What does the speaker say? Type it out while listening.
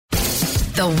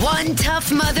The One Tough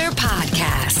Mother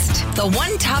Podcast. The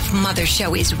One Tough Mother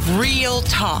Show is real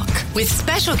talk with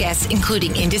special guests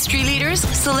including industry leaders,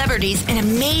 celebrities, and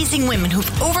amazing women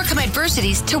who've overcome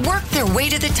adversities to work their way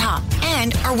to the top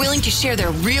and are willing to share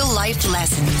their real life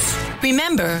lessons.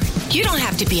 Remember, you don't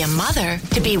have to be a mother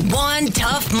to be one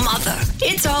tough mother.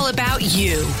 It's all about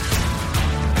you.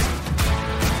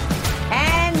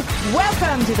 And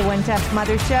welcome to the One Tough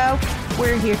Mother Show.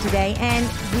 We're here today, and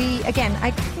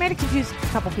I might have confused a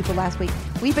couple people last week.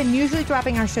 We've been usually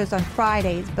dropping our shows on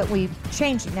Fridays, but we've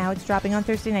changed it now. It's dropping on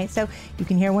Thursday night, so you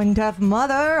can hear One Tough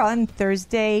Mother on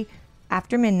Thursday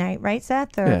after midnight, right,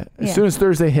 Seth? As soon as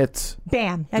Thursday hits,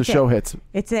 bam, the show hits.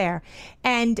 It's there.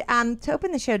 And to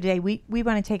open the show today, we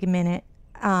want to take a minute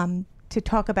to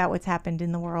talk about what's happened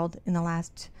in the world in the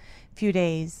last few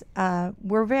days.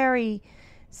 We're very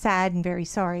sad and very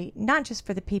sorry, not just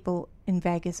for the people in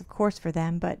Vegas, of course for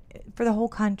them, but for the whole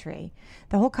country.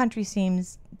 The whole country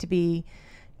seems to be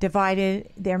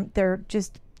divided. They're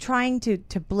just trying to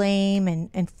blame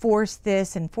and force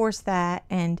this and force that.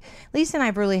 And Lisa and I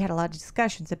have really had a lot of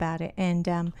discussions about it.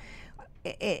 And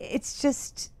it's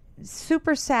just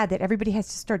super sad that everybody has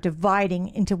to start dividing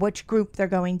into which group they're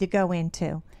going to go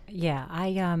into. Yeah,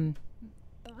 I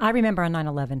remember on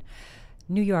 9/11,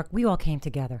 New York, we all came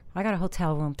together. I got a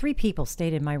hotel room. 3 people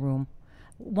stayed in my room.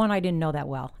 One I didn't know that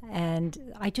well.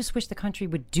 And I just wish the country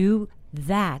would do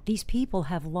that. These people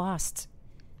have lost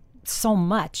so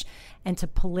much. And to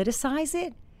politicize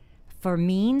it for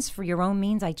your own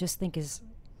means, I just think is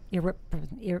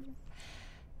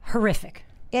horrific.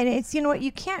 And it's, you know what,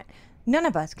 none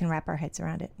of us can wrap our heads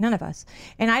around it. None of us.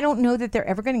 And I don't know that they're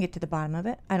ever going to get to the bottom of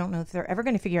it. I don't know if they're ever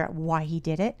going to figure out why he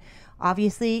did it.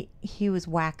 Obviously, he was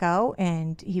wacko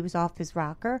and he was off his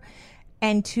rocker.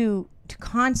 And to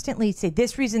constantly say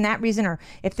this reason, that reason, or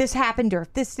if this happened or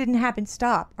if this didn't happen,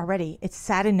 stop already. It's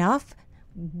sad enough.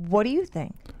 What do you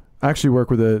think? I actually work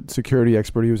with a security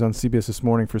expert. He was on CBS this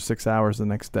morning for 6 hours the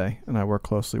next day, and I work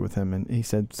closely with him. And he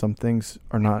said some things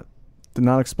are not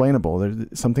explainable.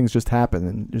 Some things just happen,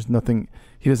 and there's nothing.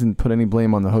 He doesn't put any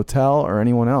blame on the hotel or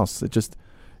anyone else. It's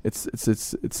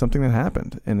something that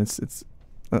happened, and it's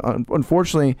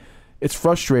unfortunately it's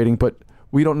frustrating, but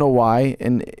we don't know why,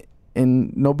 and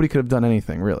nobody could have done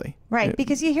anything really. Right,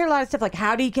 because you hear a lot of stuff like,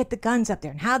 how do you get the guns up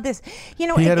there, and how this, He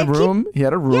had a room.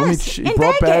 Yes, he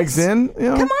brought Vegas. bags in.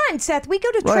 Come on, Seth. We go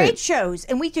to trade shows,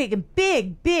 and we take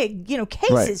big,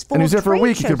 cases full and he was there for a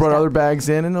week. He could have brought stuff. other bags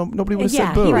in, and nobody would have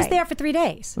said boo. He was there for 3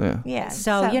 days. Yeah.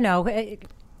 So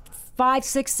 5,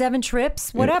 6, 7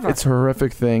 trips, whatever. It's a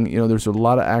horrific thing. There's a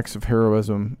lot of acts of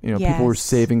heroism. People were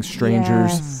saving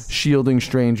strangers, shielding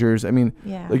strangers. I mean,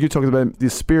 like you're talking about the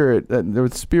spirit. The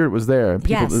spirit was there.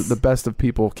 People, the best of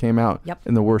people came out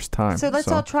in the worst time. So let's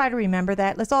all try to remember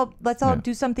that. Let's all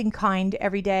do something kind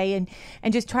every day,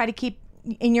 and just try to keep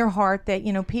in your heart that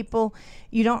people,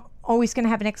 you don't always going to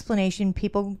have an explanation.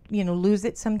 People lose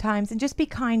it sometimes, and just be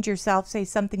kind to yourself. Say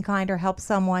something kind or help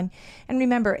someone. And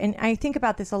remember, and I think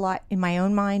about this a lot in my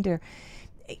own mind, or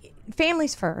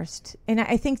families first. And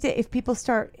I think that if people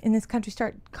in this country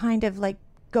start kind of like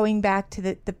going back to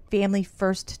the family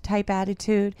first type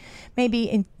attitude, maybe,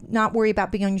 and not worry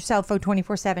about being on your cell phone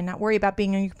 24/7, not worry about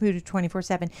being on your computer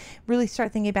 24/7, really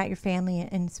start thinking about your family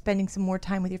and spending some more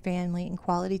time with your family and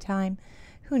quality time.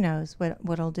 Who knows what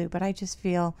it'll do, but I just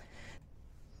feel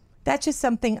that's just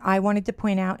something I wanted to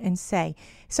point out and say.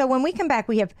 So when we come back,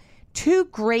 we have 2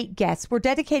 great guests. We're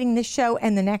dedicating this show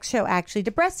and the next show actually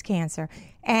to breast cancer.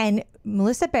 And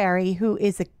Melissa Berry, who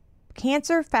is a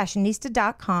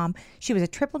cancerfashionista.com. She was a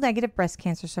triple negative breast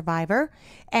cancer survivor.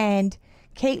 And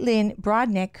Caitlin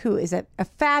Brodnick, who is a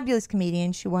fabulous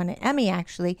comedian. She won an Emmy,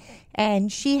 actually, and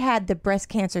she had the breast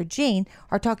cancer gene,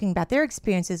 are talking about their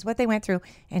experiences, what they went through,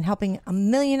 and helping a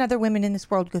million other women in this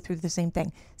world go through the same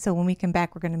thing. So when we come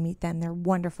back, we're going to meet them. They're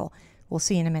wonderful. We'll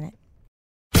see you in a minute.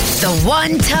 The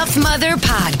One Tough Mother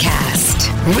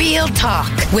Podcast. Real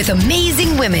talk with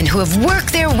amazing women who have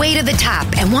worked their way to the top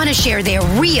and want to share their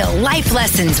real life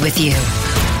lessons with you.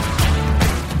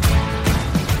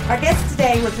 Our guest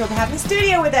today, we're thrilled to have in the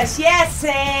studio with us. Yes,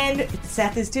 and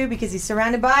Seth is too, because he's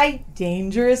surrounded by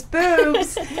dangerous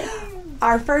boobs.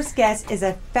 Our first guest is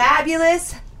a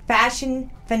fabulous fashion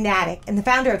fanatic and the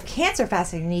founder of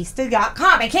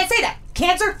cancerfashionista.com. I can't say that.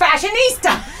 Cancer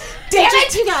Fashionista. Damn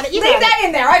it! You got it. Leave that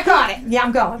in there. I got it. Yeah,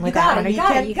 I'm going with that one. You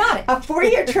got it. A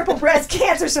 4-year triple breast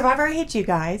cancer survivor. I hate you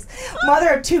guys. Mother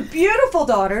of 2 beautiful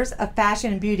daughters, a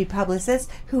fashion and beauty publicist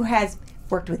who has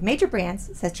worked with major brands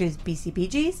such as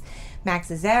BCBG's, Max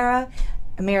Zara,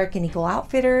 American Eagle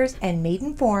Outfitters, and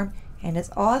Maidenform, and is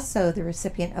also the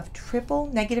recipient of Triple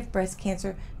Negative Breast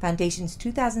Cancer Foundation's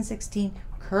 2016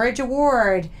 Courage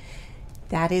Award.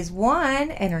 That is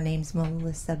one, and her name's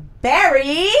Melissa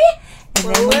Berry. And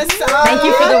Melissa! Thank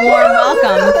you for the warm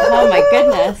welcome. Oh my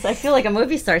goodness, I feel like a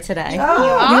movie star today. Oh,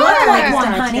 You look like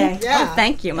one, honey. Yeah. Oh,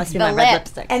 thank you. Must be my red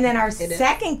lipstick. And then our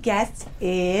second guest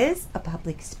is a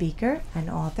public speaker, an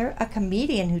author, a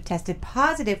comedian who tested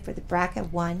positive for the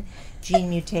BRCA1 gene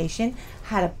mutation,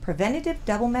 had a preventative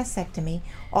double mastectomy,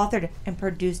 authored and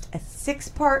produced a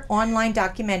 6-part online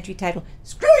documentary titled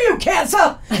Screw You,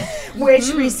 Cancer,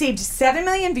 which received 7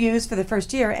 million views for the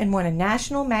first year and won a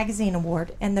National Magazine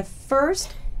Award, and the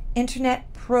first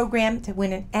internet program to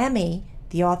win an Emmy.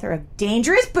 The author of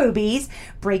Dangerous Boobies,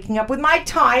 Breaking Up With My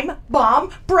Time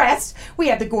Bomb Breasts. We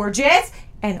have the gorgeous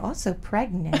and also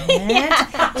pregnant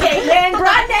Caitlin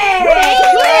Brudnick.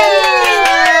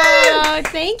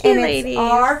 Thank you, And ladies. it's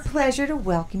our pleasure to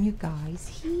welcome you guys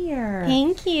here.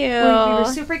 Thank you. We were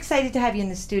super excited to have you in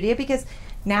the studio because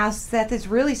now Seth is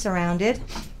really surrounded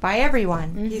by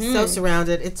everyone. He's so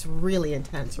surrounded. It's really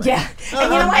intense right Yeah. And you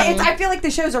know what? I feel like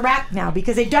the show's a wrap now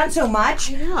because they've done so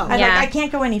much. I know. Yeah. I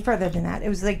can't go any further than that. It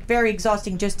was like very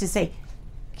exhausting just to say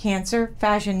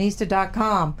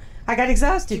cancerfashionista.com. I got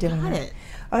exhausted doing got that. it.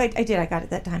 Oh, I did. I got it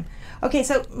that time. Okay,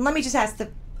 so let me just ask the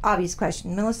obvious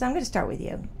question. Melissa, I'm going to start with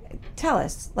you. Tell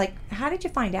us, how did you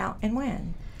find out and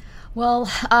when?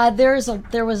 Well, there was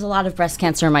a lot of breast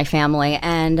cancer in my family,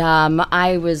 and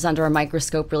I was under a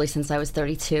microscope really since I was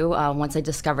 32. Once I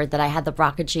discovered that I had the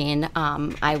BRCA gene,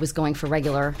 I was going for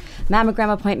regular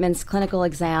mammogram appointments, clinical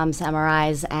exams,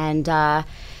 MRIs, and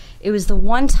it was the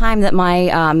one time that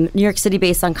my New York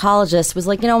City-based oncologist was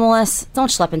like, Melissa, don't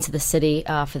schlep into the city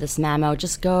for this mammo.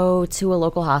 Just go to a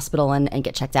local hospital and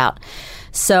get checked out.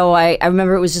 So I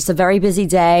remember it was just a very busy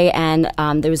day, and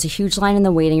there was a huge line in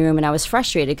the waiting room, and I was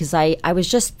frustrated because I was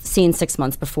just seen 6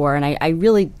 months before, and I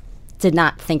really did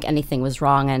not think anything was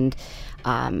wrong, and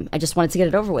I just wanted to get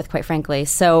it over with, quite frankly.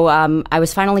 So I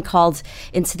was finally called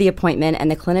into the appointment,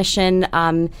 and the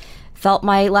clinician felt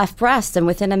my left breast, and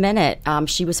within a minute,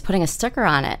 she was putting a sticker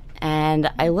on it.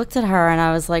 And I looked at her, and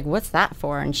I was like, what's that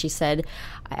for? And she said,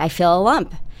 I feel a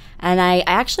lump. And I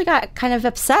actually got kind of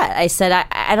upset. I said,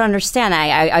 I don't understand.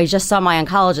 I just saw my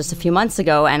oncologist a few months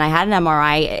ago, and I had an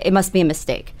MRI. It must be a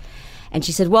mistake. And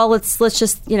she said, well, let's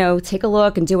just, take a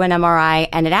look and do an MRI.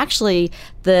 And it actually,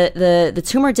 the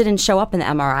tumor didn't show up in the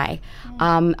MRI.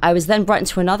 I was then brought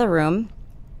into another room,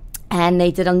 and they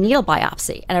did a needle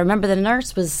biopsy. And I remember the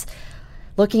nurse was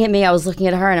looking at me, I was looking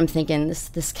at her, and I'm thinking,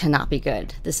 this cannot be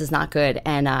good. This is not good.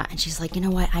 And she's like, you know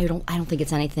what? I don't think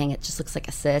it's anything. It just looks like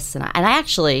a cyst. And I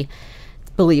actually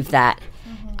believed that.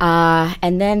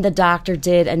 And then the doctor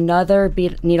did another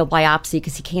needle biopsy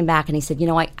because he came back and he said,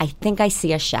 I think I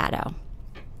see a shadow.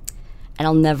 And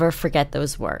I'll never forget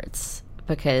those words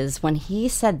because when he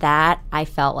said that, I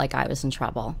felt like I was in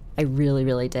trouble. I really,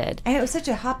 really did. And it was such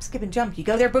a hop, skip, and jump. You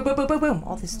go there, boom, boom, boom, boom, boom,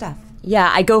 all this stuff. Yeah,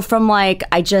 I go from I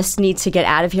just need to get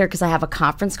out of here because I have a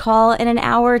conference call in an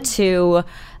hour to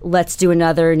let's do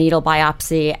another needle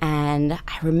biopsy. And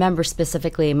I remember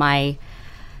specifically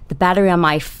the battery on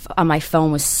my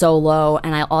phone was so low,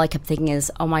 and all I kept thinking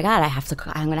is, oh my God,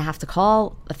 I'm going to have to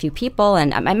call a few people,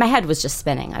 and my head was just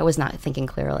spinning. I was not thinking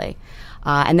clearly.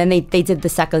 And then they did the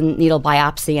second needle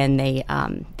biopsy, and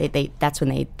that's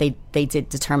when they did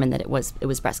determine that it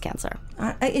was breast cancer.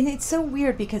 And it's so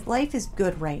weird because life is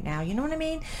good right now. You know what I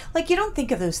mean? You don't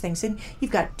think of those things. And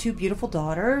you've got 2 beautiful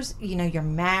daughters. You're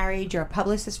married. You're a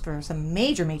publicist for some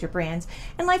major, major brands.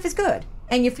 And life is good.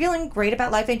 And you're feeling great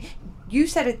about life. And you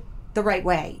said it the right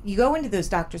way. You go into those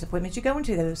doctor's appointments, you go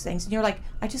into those things, and you're like,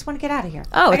 I just want to get out of here.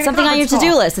 Oh, it's something on your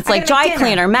to-do list. It's like dry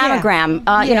cleaner,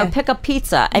 mammogram, pick up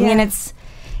pizza. I mean,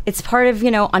 it's part of,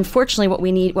 unfortunately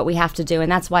what we have to do.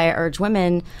 And that's why I urge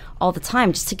women all the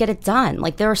time just to get it done.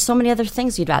 There are so many other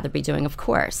things you'd rather be doing, of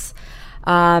course.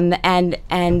 And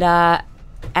I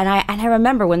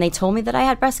remember when they told me that I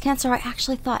had breast cancer, I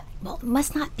actually thought, well, it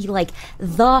must not be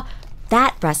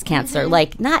that breast cancer,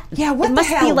 what it the must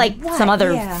hell? be some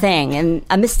other thing and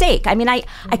a mistake. I mean, I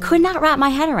could not wrap my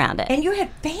head around it. And you had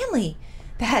family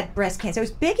that had breast cancer. It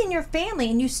was big in your family,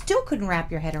 and you still couldn't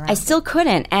wrap your head around it. I still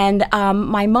couldn't. And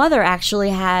my mother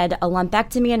actually had a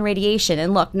lumpectomy and radiation.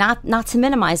 And look, not to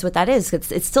minimize what that is,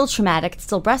 it's still traumatic. It's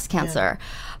still breast cancer. Yeah.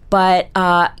 But,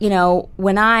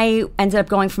 when I ended up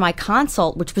going for my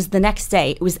consult, which was the next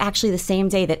day, it was actually the same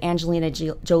day that Angelina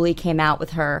Jolie came out with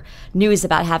her news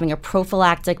about having a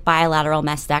prophylactic bilateral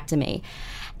mastectomy.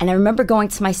 And I remember going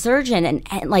to my surgeon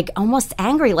and almost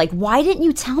angry, why didn't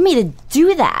you tell me to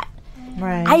do that?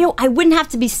 Right. I wouldn't have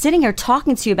to be sitting here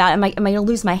talking to you about, am I going to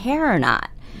lose my hair or not?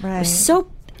 Right. I was so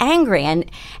angry. And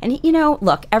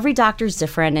look, every doctor's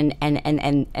different,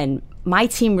 and my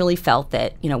team really felt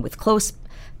that, with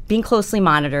being closely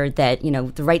monitored, that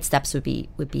the right steps would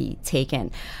be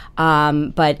taken.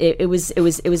 But it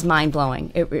was mind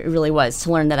blowing. It really was,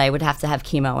 to learn that I would have to have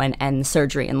chemo and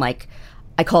surgery, and like,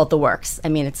 I call it the works. I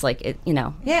mean, it's like yeah,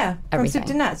 from everything. soup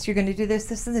to nuts. You're going to do this,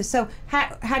 this, and this. So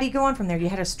how do you go on from there? You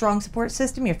had a strong support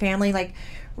system. Your family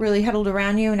really huddled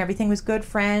around you, and everything was good.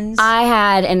 Friends. I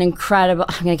had an incredible.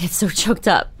 I'm going to get so choked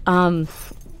up.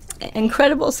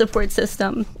 Incredible support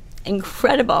system.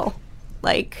 Incredible,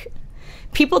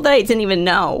 people that I didn't even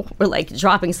know were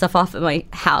dropping stuff off at my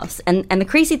house. And the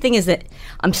crazy thing is that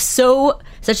I'm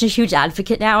such a huge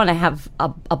advocate now, and I have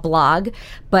a blog.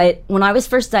 But when I was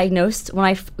first diagnosed, what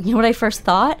I first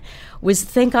thought was,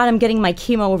 thank God I'm getting my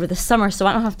chemo over the summer, so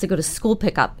I don't have to go to school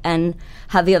pickup and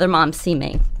have the other moms see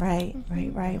me. Right. I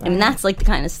mean, that's the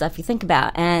kind of stuff you think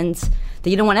about, and that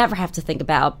you don't want to ever have to think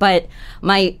about. But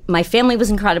my family was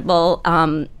incredible.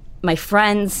 My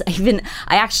friends, I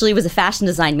actually was a fashion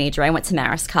design major. I went to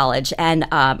Marist College, and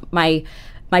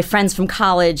my friends from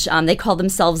college, they called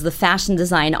themselves the Fashion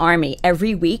Design Army.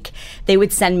 Every week, they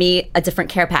would send me a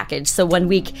different care package. So one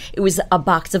week, it was a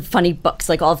box of funny books,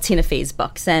 like all of Tina Fey's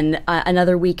books. And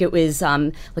another week, it was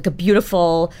a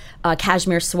beautiful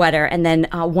cashmere sweater. And then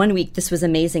one week, this was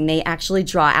amazing. They actually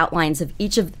draw outlines of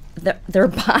each of their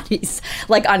bodies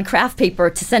on craft paper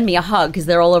to send me a hug, because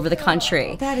they're all over the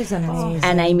country. That is amazing.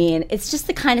 And I mean, it's just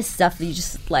the kind of stuff that you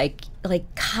just God,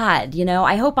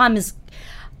 I hope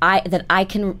that I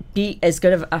can be as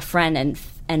good of a friend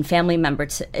and family member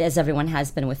as everyone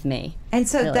has been with me. And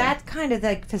so really. that kind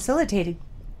of facilitated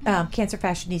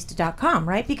cancerfashionista.com,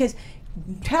 right? Because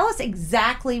tell us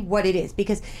exactly what it is,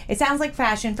 because it sounds like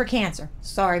fashion for cancer.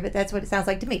 Sorry, but that's what it sounds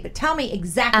like to me. But tell me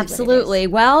exactly Absolutely.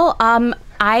 what it is. Well,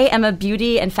 I am a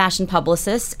beauty and fashion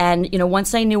publicist, and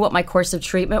once I knew what my course of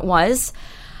treatment was,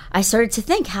 I started to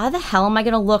think, how the hell am I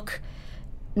going to look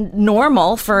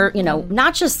normal for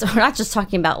not just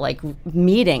talking about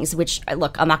meetings, which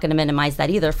look, I'm not going to minimize that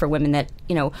either for women that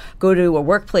go to a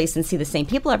workplace and see the same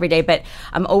people every day, but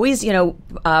I'm always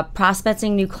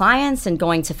prospecting new clients and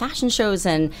going to fashion shows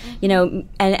and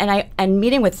and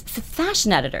meeting with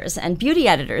fashion editors and beauty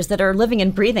editors that are living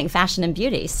and breathing fashion and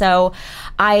beauty. So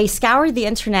I scoured the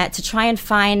internet to try and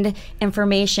find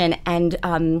information and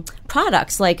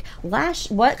products like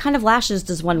what kind of lashes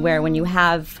does one wear when you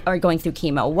are going through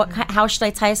chemo? How should I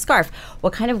tie a scarf?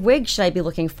 What kind of wig should I be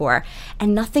looking for?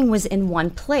 And nothing was in one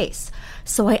place.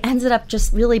 So I ended up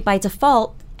just really by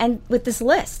default and with this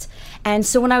list. And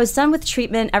so when I was done with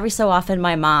treatment, every so often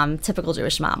my mom, typical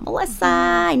Jewish mom, Melissa,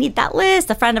 I need that list,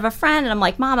 a friend of a friend. And I'm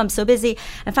like, Mom, I'm so busy.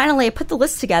 And finally I put the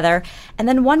list together. And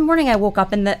then one morning I woke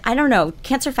up and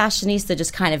Cancer Fashionista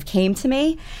just kind of came to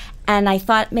me. And I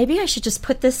thought maybe I should just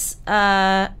put this,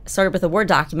 started with a Word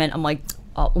document. I'm like,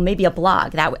 well, maybe a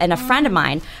blog. And a friend of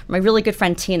mine, my really good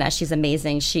friend Tina, she's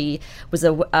amazing. She was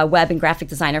a web and graphic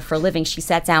designer for a living. She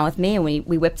sat down with me and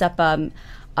we whipped up a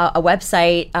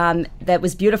website that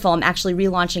was beautiful. I'm actually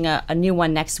relaunching a new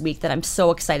one next week that I'm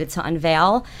so excited to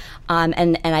unveil.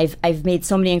 And I've made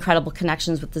so many incredible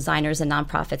connections with designers and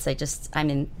nonprofits.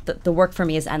 The work for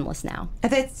me is endless now.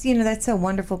 That's so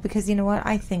wonderful, because what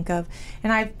I think of,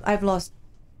 and I've lost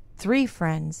 3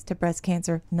 friends to breast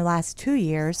cancer in the last 2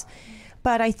 years.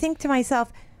 But I think to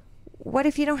myself, what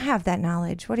if you don't have that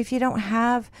knowledge? What if you don't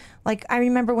have, I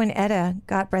remember when Etta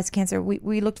got breast cancer,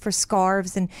 we looked for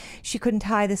scarves and she couldn't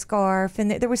tie the scarf. And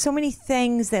there were so many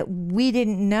things that we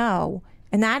didn't know.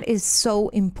 And that is so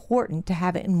important, to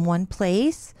have it in one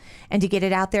place and to get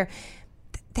it out there.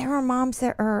 There are moms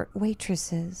that are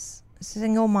waitresses,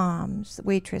 single moms,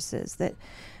 waitresses that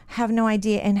have no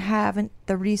idea and haven't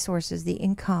the resources, the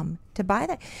income to buy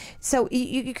that. So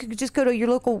you could just go to your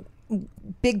local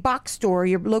big box store,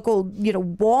 your local,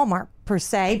 Walmart per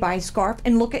se, buy a scarf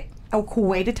and look at a cool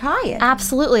way to tie it.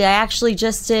 Absolutely. I actually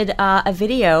just did a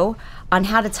video on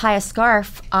how to tie a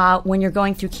scarf when you're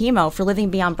going through chemo for Living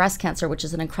Beyond Breast Cancer, which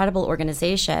is an incredible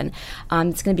organization.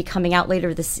 It's going to be coming out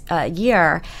later this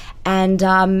year. And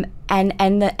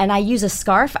I use a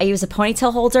scarf, I use a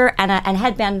ponytail holder and a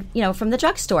headband, from the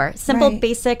drugstore. Simple, right.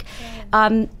 Basic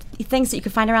things that you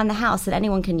can find around the house that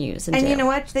anyone can use. And you know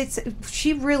what?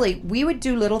 We would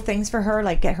do little things for her,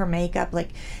 like get her makeup,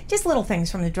 just little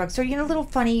things from the drugstore, little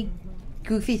funny,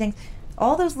 goofy things.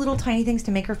 All those little tiny things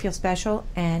to make her feel special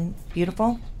and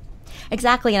beautiful.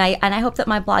 Exactly, and I hope that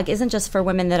my blog isn't just for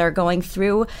women that are going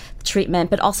through treatment,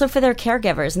 but also for their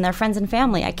caregivers and their friends and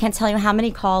family. I can't tell you how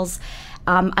many calls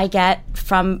I get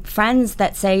from friends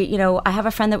that say, I have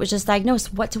a friend that was just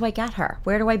diagnosed. What do I get her?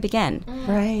 Where do I begin?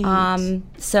 Right.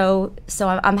 So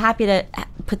I'm happy to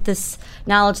put this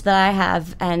knowledge that I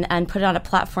have and put it on a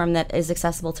platform that is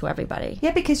accessible to everybody.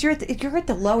 Yeah, because you're at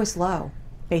the lowest low,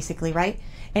 basically, right?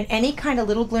 And any kind of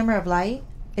little glimmer of light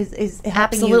is helping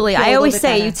absolutely. You feel I always bit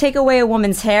say, better. you take away a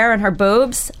woman's hair and her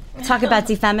boobs. Talk about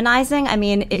defeminizing. I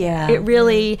mean, it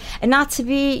really, and not to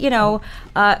be,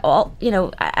 I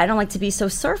don't like to be so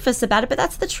surface about it, but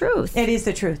that's the truth. It is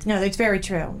the truth. No, it's very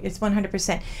true. It's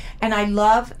 100%. And I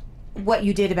love what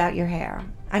you did about your hair.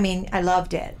 I mean, I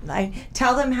loved it.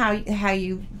 Tell them how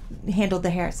you handled the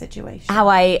hair situation. How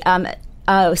I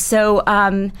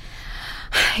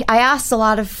asked a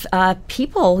lot of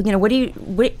people,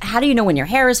 how do you know when your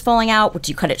hair is falling out?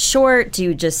 Do you cut it short? Do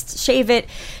you just shave it?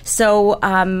 So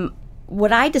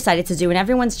what I decided to do, and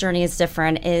everyone's journey is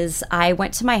different, is I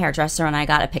went to my hairdresser and I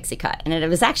got a pixie cut. And it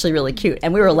was actually really cute.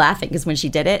 And we were laughing because when she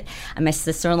did it, and my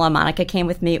sister-in-law Monica came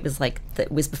with me, it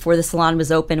was before the salon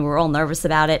was open. We were all nervous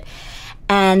about it.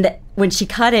 And when she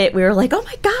cut it, we were like, oh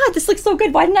my God, this looks so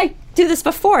good. Why didn't I do this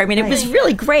before? I mean, it was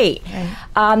really great.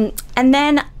 Right. And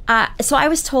then so I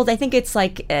was told, I think it's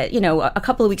like, a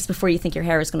couple of weeks before you think your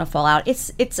hair is going to fall out,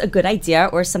 it's a good idea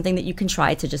or something that you can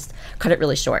try to just cut it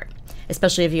really short,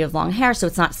 especially if you have long hair, so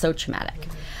it's not so traumatic.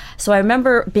 So I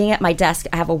remember being at my desk.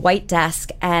 I have a white desk,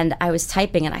 and I was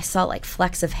typing, and I saw like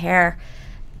flecks of hair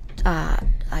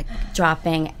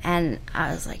dropping, and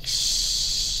I was like,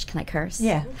 shh, can I curse?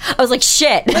 Yeah. I was like,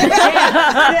 shit.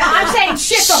 I'm saying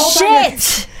shit the whole time.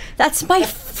 Shit! That's my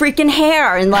freaking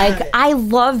hair. And like, I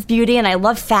love beauty and I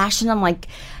love fashion. I'm like,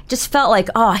 just felt like,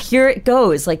 oh, here it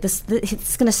goes. Like it's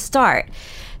going to start.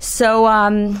 So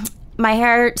my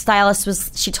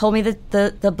hairstylist she told me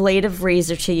the blade of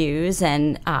razor to use,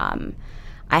 and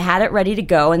I had it ready to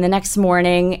go. And the next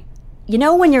morning,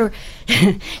 when you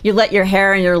let your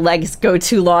hair and your legs go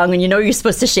too long and you're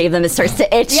supposed to shave them, it starts to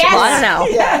itch. Yes. Well, I don't know.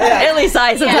 Yeah. At least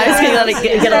I sometimes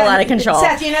get a lot of control.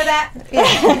 Seth, you know that?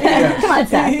 Yeah. Come on,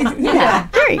 Seth. Yeah,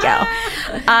 there you go.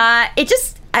 It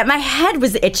just, my head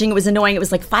was itching. It was annoying. It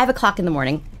was like 5 o'clock in the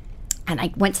morning. And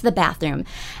I went to the bathroom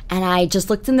and I just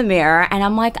looked in the mirror and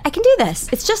I'm like, I can do this.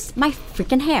 It's just my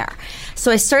freaking hair. So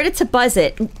I started to buzz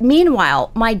it.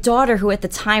 Meanwhile, my daughter, who at the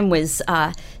time was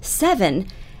 7,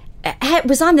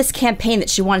 was on this campaign that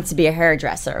she wanted to be a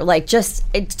hairdresser.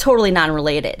 It's totally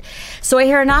non-related. So I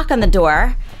hear a knock on the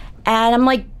door and I'm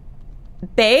like,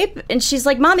 babe? And she's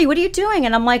like, Mommy, what are you doing?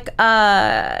 And I'm like, do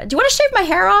you want to shave my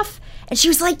hair off? And she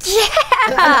was like,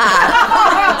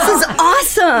 yeah, this is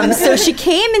awesome. So she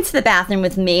came into the bathroom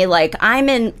with me, I'm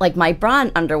in my bra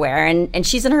and underwear, and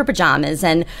she's in her pajamas,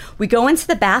 and we go into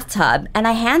the bathtub, and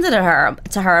I handed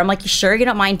it to her. I'm like, you sure you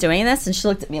don't mind doing this? And she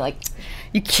looked at me like,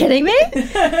 you kidding me?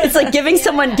 It's like giving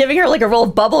her like a roll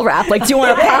of bubble wrap. Like, do you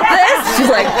want to pop this? She's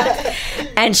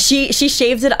like, and she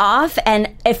shaved it off,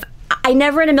 and if I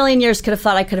never in a million years could have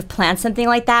thought I could have planned something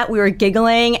like that. We were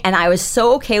giggling, and I was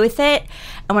so okay with it.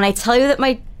 And when I tell you that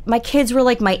my kids were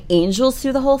like my angels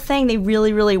through the whole thing, they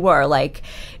really, really were.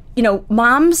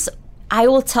 Moms, I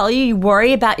will tell you, you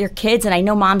worry about your kids, and I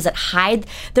know moms that hide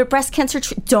their breast cancer.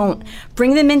 Don't.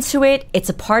 Bring them into it. It's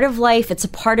a part of life. It's a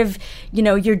part of,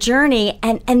 your journey,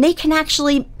 and they can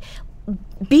actually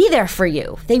be there for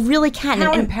you. They really can.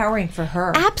 How empowering for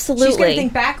her. Absolutely. She's going to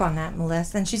think back on that,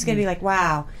 Melissa, and she's going to be like,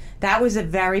 wow, that was a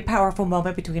very powerful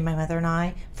moment between my mother and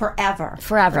I. Forever.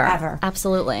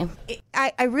 Absolutely.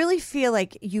 I really feel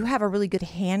like you have a really good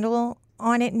handle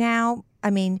on it now.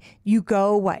 I mean, you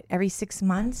go, every 6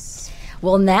 months?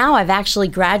 Well, now I've actually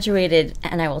graduated,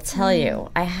 and I will tell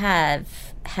you, I have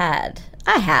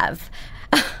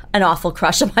an awful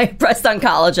crush on my breast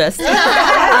oncologist.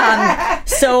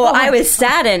 So I was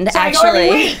saddened,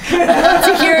 actually,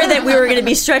 to hear that we were going to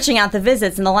be stretching out the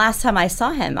visits. And the last time I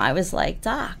saw him, I was like,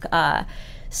 Doc,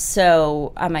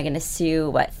 so am I going to see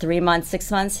you, 3 months,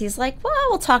 6 months? He's like, well,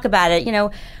 we'll talk about it.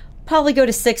 Probably go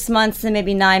to 6 months and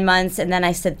maybe 9 months. And then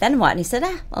I said, then what? And he said,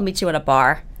 I'll meet you at a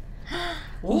bar.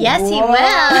 Yes, he will.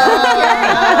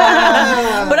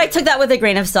 But I took that with a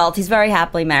grain of salt. He's very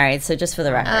happily married, so just for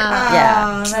the record.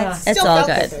 It's all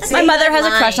good. My mother has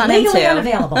a crush on him, too. Legally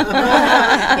unavailable.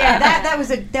 Yeah, that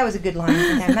was a good line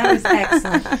from him. That was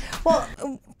excellent. Well,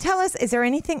 tell us, is there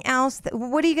anything else?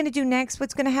 What are you going to do next?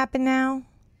 What's going to happen now?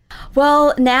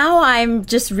 Well, now I'm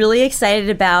just really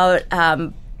excited about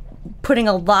putting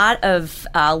a lot of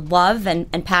love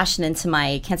and passion into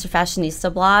my Cancer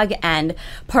Fashionista blog, and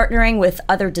partnering with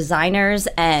other designers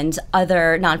and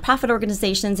other nonprofit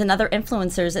organizations and other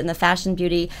influencers in the fashion,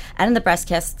 beauty, and in the breast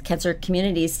cancer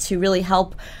communities to really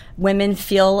help women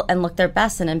feel and look their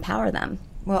best and empower them.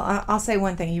 Well, I'll say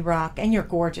one thing: you rock, and you're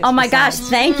gorgeous. Oh my gosh,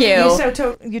 thank you.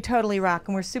 You totally rock,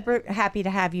 and we're super happy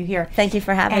to have you here. Thank you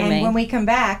for having me. And when we come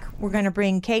back, we're going to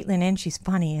bring Caitlin in. She's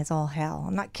funny as all hell.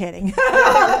 I'm not kidding.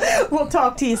 We'll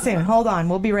talk to you soon. Hold on,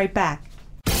 we'll be right back.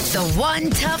 The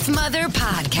One Tough Mother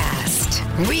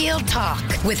Podcast. Real talk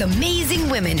with amazing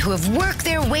women who have worked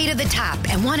their way to the top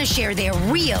and want to share their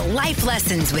real life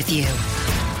lessons with you.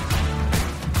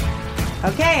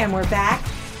 Okay, and we're back.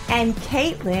 And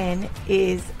Caitlin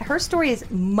her story is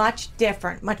much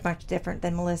different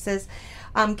than Melissa's.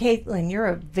 Caitlin, you're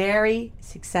a very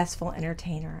successful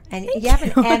entertainer. And you have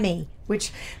an Emmy,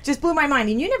 which just blew my mind.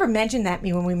 And you never mentioned that to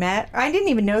me when we met. I didn't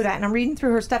even know that. And I'm reading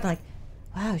through her stuff and I'm like,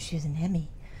 wow, she has an Emmy.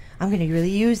 I'm going to really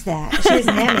use that. She has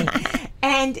an Emmy.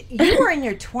 And you were in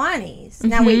your 20s.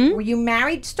 Now, wait, were you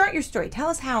married? Start your story. Tell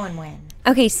us how and when.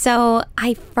 Okay, so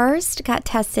I first got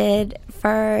tested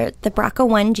for the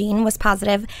BRCA1 gene, was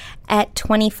positive at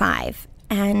 25.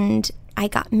 And I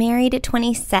got married at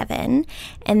 27,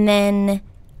 and then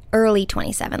early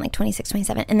 27, like 26,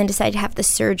 27, and then decided to have the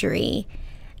surgery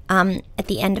at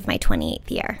the end of my 28th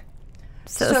year.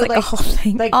 So it was like a whole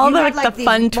thing. All the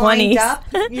fun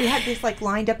 20s. You had this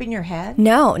lined up in your head?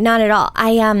 No, not at all.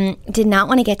 I did not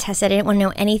want to get tested. I didn't want to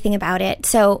know anything about it.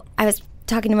 So I was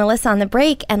talking to Melissa on the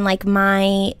break, and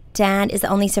my dad is the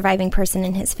only surviving person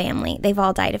in his family. They've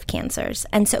all died of cancers.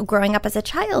 And so growing up as a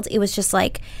child, it was just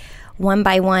one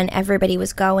by one, everybody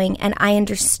was going. And I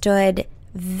understood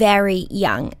very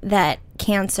young that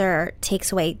cancer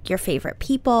takes away your favorite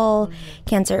people.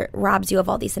 Cancer robs you of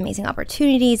all these amazing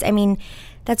opportunities. I mean,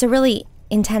 that's a really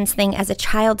intense thing as a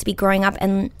child to be growing up.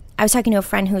 And I was talking to a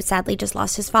friend who sadly just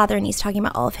lost his father, and he's talking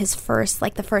about all of his first,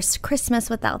 the first Christmas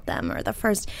without them or the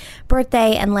first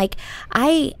birthday. And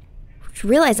I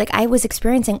realized I was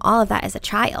experiencing all of that as a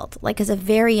child. As a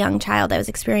very young child, I was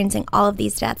experiencing all of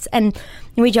these deaths. And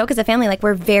we joke as a family,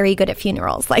 we're very good at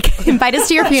funerals. Invite us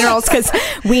to your funerals because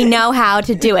we know how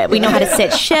to do it. We know how to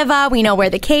sit Shiva. We know where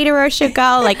the caterer should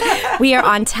go. We are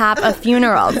on top of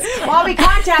funerals. Well, I'll be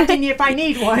contacting you if I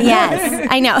need one. Yes,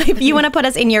 I know. If you want to put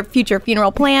us in your future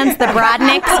funeral plans, the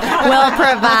Brodnicks will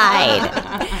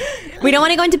provide. We don't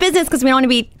want to go into business because we don't want to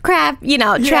be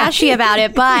trashy about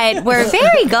it, but we're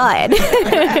very good.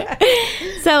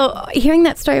 So hearing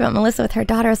that story about Melissa with her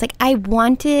daughter, I was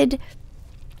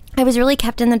I was really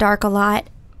kept in the dark a lot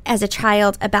as a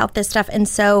child about this stuff. And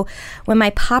so when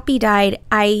my poppy died,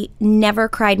 I never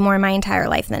cried more in my entire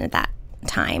life than at that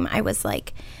time. I was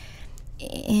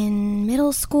in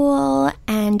middle school,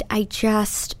 and I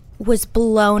just was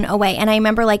blown away. And I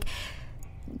remember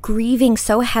grieving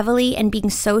so heavily and being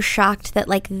so shocked that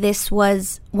this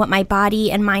was what my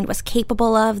body and mind was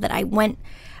capable of, that I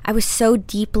was so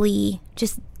deeply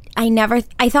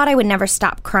I thought I would never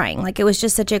stop crying. It was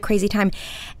just such a crazy time.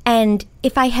 And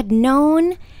if I had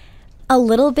known a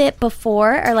little bit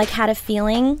before, or had a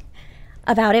feeling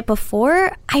about it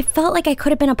before, I felt like I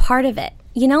could have been a part of it.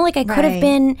 I could have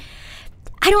been,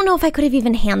 I don't know if I could have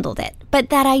even handled it, but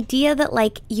that idea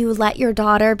that you let your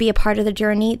daughter be a part of the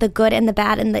journey, the good and the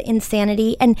bad and the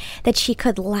insanity, and that she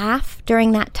could laugh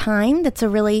during that time, that's a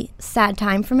really sad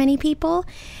time for many people.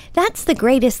 That's the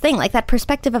greatest thing. That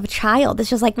perspective of a child. It's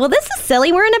just well, this is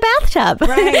silly. We're in a bathtub.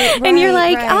 Right, and you're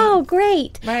right. Oh,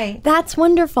 great. Right. That's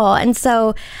wonderful. And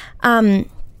so,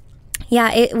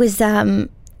 it was,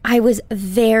 I was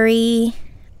very...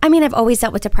 I've always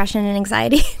dealt with depression and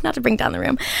anxiety, not to bring down the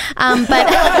room, but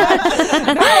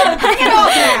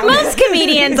most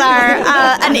comedians are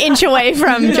an inch away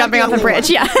from jumping off a bridge.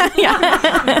 Yeah.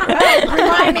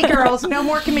 Remind me, girls, no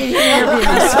more comedian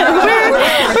interviews.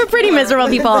 We're pretty miserable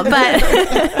people, but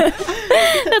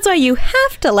that's why you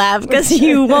have to laugh, because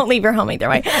you won't leave your home either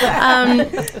way.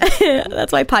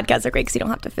 That's why podcasts are great, because you don't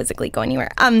have to physically go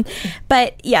anywhere.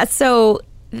 But yeah, so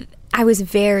I was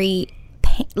very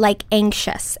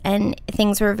anxious, and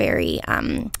things were very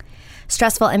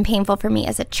stressful and painful for me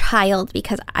as a child,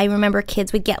 because I remember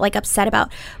kids would get upset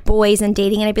about boys and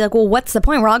dating, and I'd be well, what's the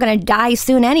point? We're all going to die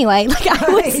soon anyway.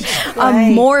 I was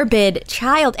a morbid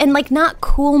child, and not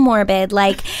cool morbid,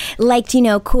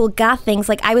 cool goth things.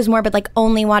 I was morbid,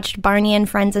 only watched Barney and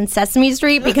Friends and Sesame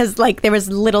Street because there was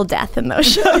little death in those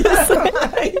shows.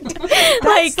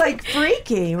 That's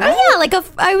freaky, right? Yeah,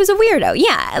 I was a weirdo.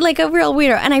 Yeah, a real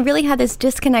weirdo. And I really had this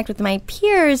disconnect with my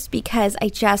peers because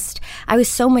I was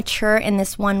so mature in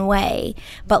this one way,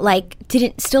 but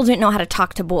still didn't know how to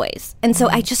talk to boys. And so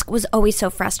I just was always so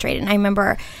frustrated. And I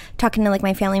remember talking to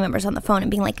my family members on the phone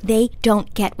and being they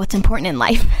don't get what's important in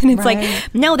life. And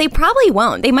it's no, they probably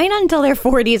won't. They might not until their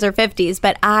 40s or 50s,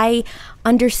 but I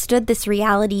understood this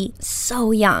reality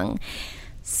so young.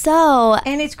 So,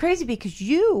 and it's crazy because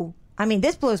I mean,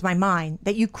 this blows my mind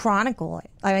that you chronicle it.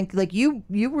 I mean, like you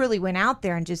really went out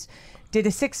there and just did a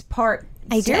 6-part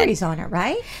series on it,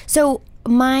 right? So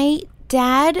my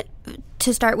dad,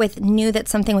 to start with, knew that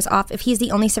something was off. If he's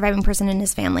the only surviving person in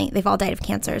his family, they've all died of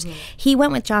cancers. He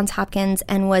went with Johns Hopkins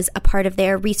and was a part of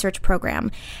their research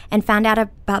program and found out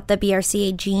about the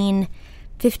BRCA gene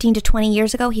 15 to 20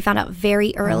 years ago. He found out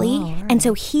very early. Right. And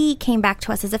so he came back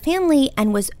to us as a family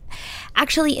and was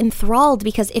actually enthralled,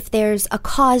 because if there's a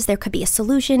cause, there could be a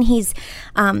solution. He's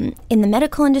in the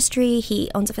medical industry.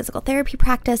 He owns a physical therapy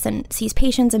practice and sees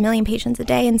patients, 1 million patients a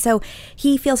day. And so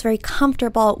he feels very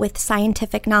comfortable with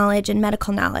scientific knowledge and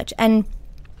medical knowledge. And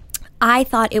I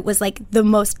thought it was like the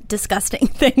most disgusting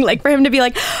thing, like for him to be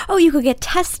like, oh, you could get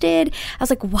tested. I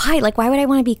was like, why? Like, why would I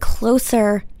want to be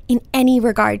closer in any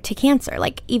regard to cancer?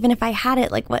 Like, even if I had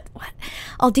it, like what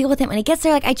I'll deal with it when it gets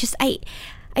there. Like,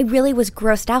 I really was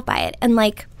grossed out by it. And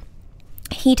like,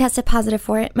 he tested positive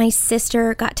for it. My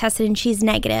sister got tested and she's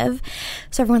negative.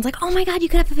 So everyone's like, oh my God, you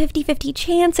could have a 50-50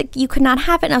 chance. Like, you could not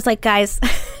have it. And I was like, guys,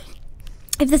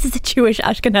 if this is a Jewish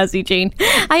Ashkenazi gene,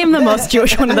 I am the most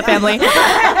Jewish one in the family.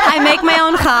 I make my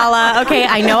own challah. Okay,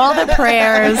 I know all the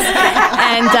prayers,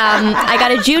 and I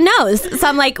got a Jew nose. So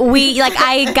I'm like,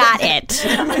 I got it.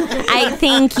 I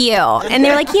thank you. And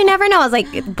they're like, you never know. I was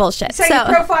like, bullshit. So you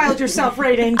profiled yourself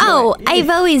right into it.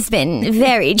 I've always been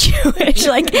very Jewish,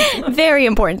 like very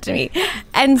important to me.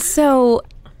 And so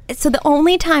the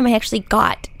only time I actually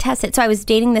got tested, so I was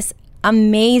dating this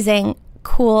amazing,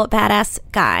 cool, badass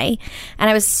guy, and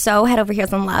I was so head over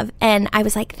heels in love, and I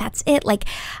was like, that's it, like,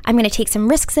 I'm gonna take some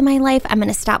risks in my life. I'm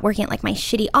gonna stop working at like my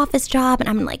shitty office job, and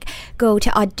I'm gonna like go to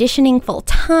auditioning full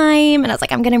time, and I was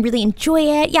like, I'm gonna really enjoy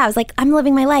it. Yeah, I was like, I'm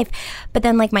living my life. But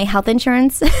then like my health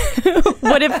insurance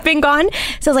would have been gone,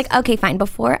 so I was like, okay, fine,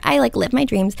 before I like live my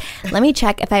dreams, let me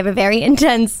check if I have a very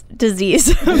intense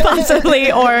disease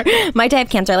possibly, or might I have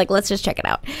cancer. Like, let's just check it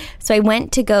out. So I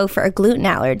went to go for a gluten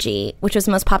allergy, which was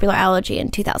the most popular allergy in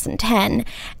 2010,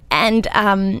 and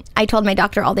I told my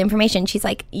doctor all the information. She's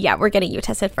like, yeah, we're getting you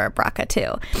tested for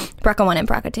BRCA1 and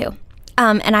BRCA2,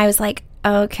 and I was like,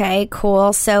 okay,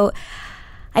 cool. So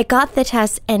I got the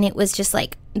test, and it was just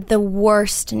like the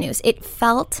worst news. It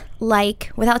felt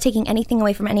like, without taking anything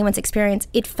away from anyone's experience,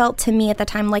 it felt to me at the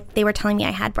time like they were telling me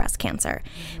I had breast cancer,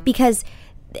 because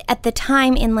at the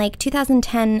time in like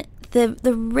 2010,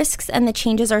 the risks and the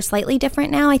changes are slightly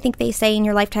different now. I think they say in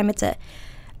your lifetime it's a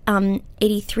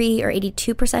 83 or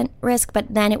 82% risk, but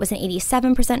then it was an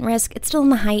 87% risk. It's still in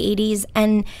the high 80s.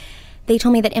 And they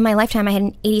told me that in my lifetime, I had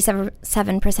an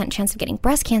 87% chance of getting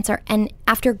breast cancer. And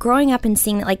after growing up and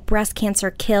seeing that like breast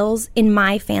cancer kills in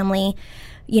my family,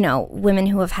 you know, women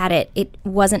who have had it, it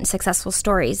wasn't successful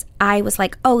stories. I was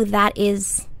like, oh, that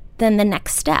is then the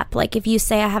next step. Like, if you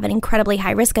say I have an incredibly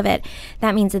high risk of it,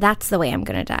 that means that that's the way I'm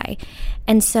going to die.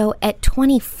 And so at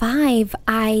 25,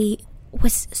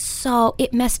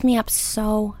 it messed me up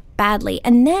so badly.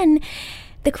 And then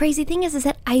the crazy thing is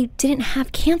that I didn't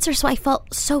have cancer, so I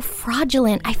felt so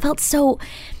fraudulent. I felt so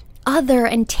other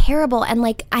and terrible. And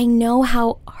like, I know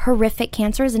how horrific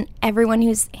cancer is, and everyone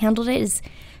who's handled it is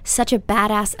such a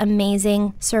badass,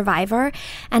 amazing survivor.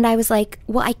 And I was like,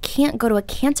 well, I can't go to a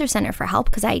cancer center for help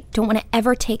because I don't want to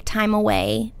ever take time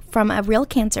away from a real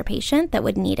cancer patient that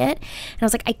would need it. And I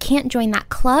was like, I can't join that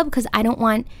club because I don't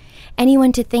want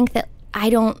anyone to think that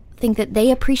I don't think that they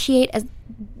appreciate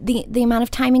the amount of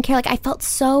time and care. Like, I felt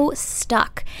so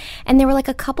stuck. And there were like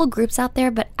a couple groups out there,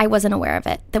 but I wasn't aware of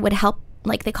it, that would help.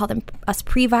 Like, they call them us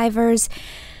previvors.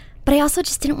 But I also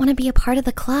just didn't want to be a part of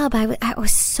the club. I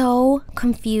was so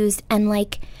confused and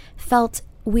like felt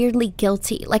weirdly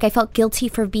guilty. Like, I felt guilty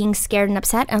for being scared and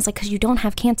upset. And I was like, because you don't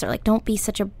have cancer. Like, don't be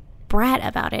such a brat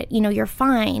about it. You know, you're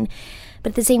fine.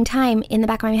 But at the same time, in the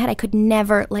back of my head, I could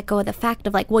never let go of the fact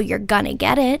of like, well, you're gonna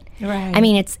get it. Right. I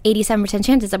mean, it's 87%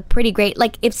 chance. It's a pretty great,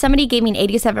 like, if somebody gave me an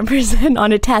 87%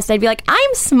 on a test, I'd be like,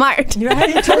 I'm smart.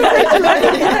 Right. That's a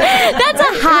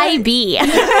high B.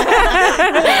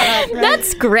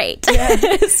 That's great.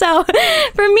 Yeah. So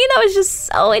for me, that was just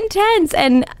so intense.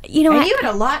 And, you know, and you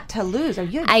had a lot to lose.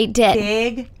 I did.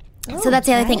 Big. So that's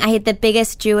the other thing. I had the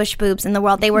biggest Jewish boobs in the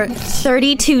world. They were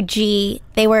 32G.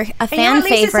 They were a fan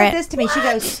favorite. Lisa said this to me. She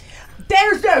goes,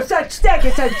 "There's no such thing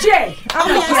as a J."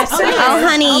 I'm like, yes, oh,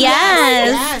 honey,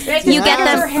 yes. You get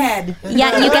them.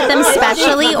 Yeah, you get them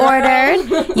specially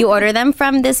ordered. You order them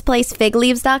from this place,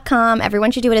 figleaves.com. Everyone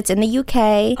should do it. It's in the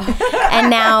UK. And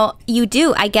now you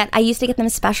do. I used to get them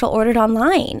special ordered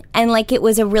online. And like, it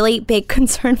was a really big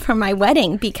concern for my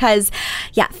wedding because,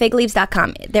 yeah,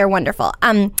 figleaves.com. They're wonderful.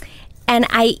 And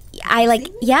I like,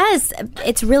 yes,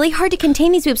 it's really hard to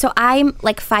contain these boobs. So I'm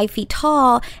like 5 feet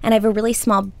tall and I have a really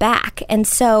small back. And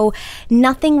so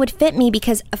nothing would fit me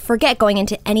because forget going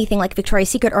into anything like Victoria's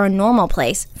Secret or a normal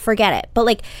place, forget it. But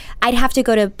like I'd have to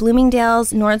go to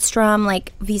Bloomingdale's, Nordstrom,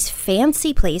 like these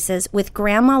fancy places with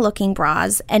grandma looking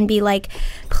bras and be like,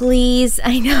 please,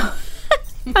 I know.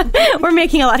 We're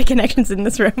making a lot of connections in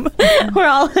this room. We're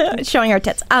all showing our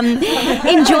tits.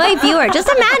 Enjoy, viewer. Just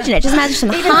imagine it. Just imagine some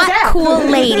hot, cool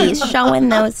ladies showing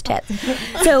those tits.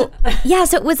 So, yeah,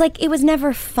 so it was like, it was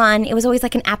never fun. It was always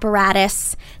like an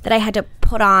apparatus that I had to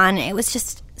put on. It was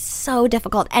just so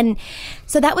difficult. And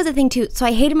so that was the thing, too. So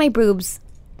I hated my boobs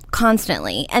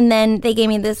constantly. And then they gave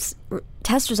me this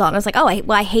test result. And I was like, oh,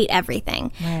 I hate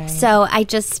everything. Right. So I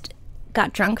just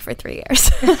got drunk for 3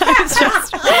 years. It's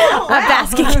just a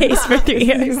basket case for 3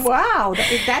 years. Wow.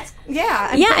 That's,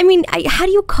 yeah. Yeah, I mean, how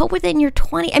do you cope with it in your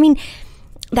 20s? I mean,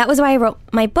 that was why I wrote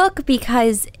my book,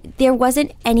 because there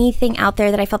wasn't anything out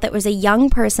there that I felt that was a young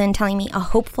person telling me a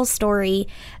hopeful story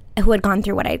who had gone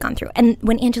through what I had gone through. And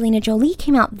when Angelina Jolie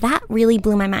came out, that really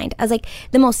blew my mind. I was like,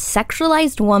 the most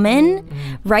sexualized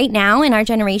woman right now in our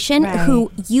generation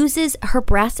who uses her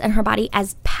breasts and her body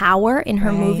as power in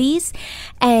her movies.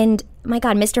 And my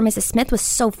God, Mr. and Mrs. Smith was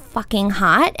so fucking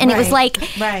hot. And it was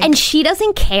like, and she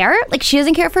doesn't care. Like, she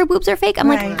doesn't care if her boobs are fake. I'm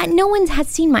like, no one has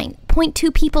seen mine.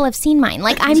 0.2 people have seen mine.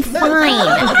 Like, I'm fine.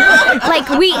 Like,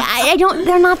 I don't,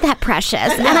 they're not that precious.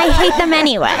 And I hate them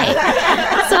anyway.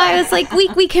 So I was like,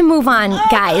 we can move on,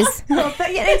 guys.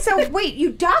 And so, wait,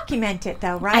 you document it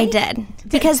though, right? I did.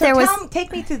 Because so there was.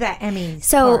 Take me to that Emmy.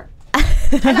 So. Part.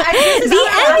 The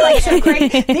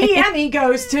Emmy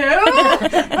goes to.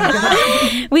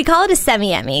 We call it a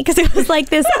semi-Emmy because it was like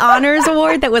this honors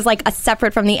award that was like a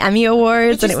separate from the Emmy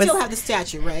Awards. But you and it was still have the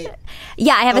statue, right?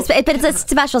 Yeah, I have but it's a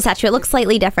special statue. It looks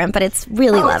slightly different, but it's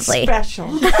really lovely. Special. I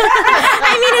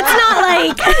mean, it's not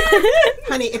like.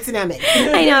 Honey, it's an Emmy.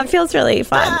 I know, it feels really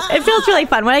fun. It feels really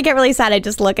fun. When I get really sad, I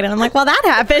just look at it and I'm like, well, that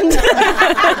happened.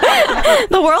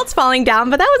 The world's falling down,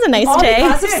 but that was a nice day.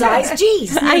 Because of size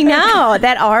G's. I know,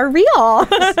 that are real.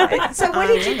 So what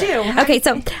did you do? Okay,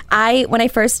 so I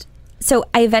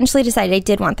eventually decided I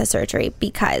did want the surgery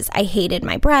because I hated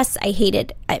my breasts.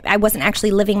 I wasn't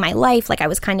actually living my life. Like I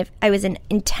was in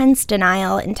intense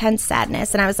denial, intense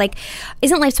sadness. And I was like,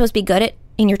 isn't life supposed to be good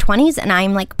in your 20s? And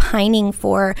I'm like pining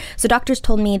for, so doctors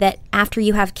told me that after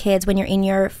you have kids, when you're in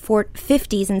your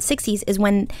 50s and 60s is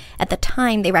when, at the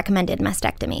time, they recommended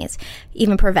mastectomies,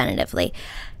 even preventatively.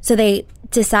 So they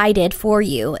decided for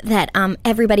you that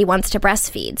everybody wants to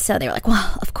breastfeed. So they were like,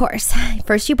 well, of course,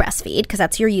 first you breastfeed because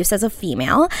that's your use as a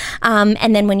female.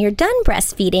 And then when you're done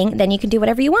breastfeeding, then you can do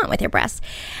whatever you want with your breasts.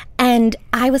 And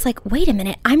I was like, wait a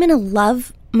minute, I'm going to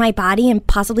love my body and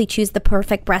possibly choose the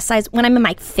perfect breast size when I'm in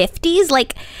my 50s.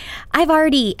 Like, I've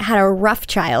already had a rough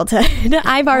childhood.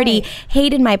 I've already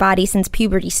hated my body since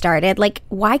puberty started. Like,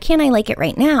 why can't I like it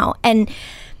right now? And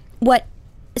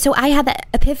so I had that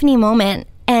epiphany moment.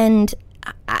 And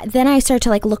then I started to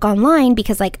like look online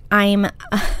because like I'm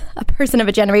a person of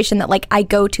a generation that like I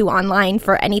go to online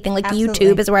for anything. Like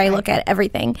YouTube is where I look at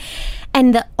everything.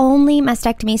 And the only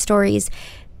mastectomy stories,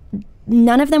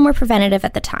 none of them were preventative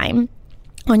at the time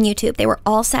on YouTube. They were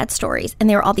all sad stories. And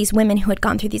they were all these women who had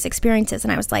gone through these experiences.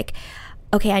 And I was like,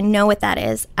 okay, I know what that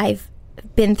is. I've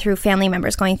been through family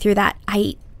members going through that.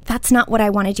 That's not what I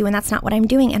want to do. And that's not what I'm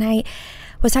doing. And I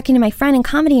was talking to my friend in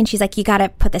comedy and she's like, you got to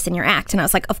put this in your act. And I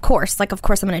was like, of course I'm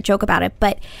going to joke about it.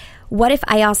 But what if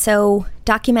I also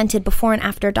documented before and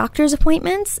after doctor's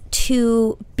appointments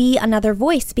to be another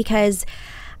voice? Because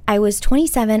I was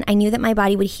 27. I knew that my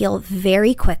body would heal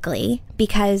very quickly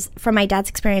because from my dad's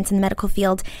experience in the medical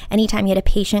field, anytime he had a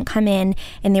patient come in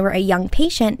and they were a young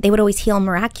patient, they would always heal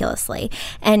miraculously.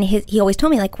 And he always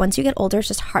told me, like, once you get older, it's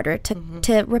just harder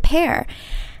to repair.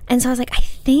 And so I was like, I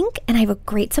think, and I have a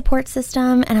great support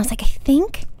system. And I was like, I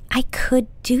think I could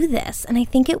do this. And I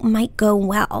think it might go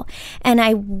well. And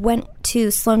I went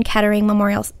to Sloan Kettering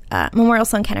Memorial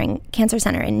Sloan Kettering Cancer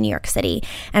Center in New York City.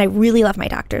 And I really love my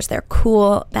doctors. They're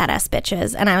cool, badass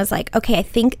bitches. And I was like, okay, I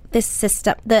think this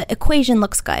system, the equation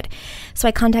looks good. So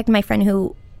I contacted my friend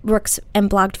who works and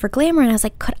blogged for Glamour, and I was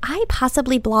like, could I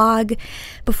possibly blog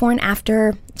before and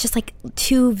after, just like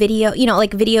video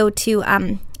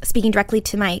to speaking directly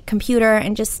to my computer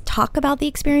and just talk about the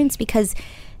experience because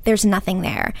there's nothing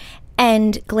there.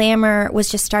 And Glamour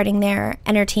was just starting their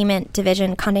entertainment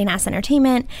division, Condé Nast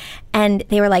Entertainment, and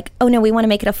they were like, oh no, we want to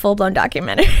make it a full-blown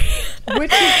documentary.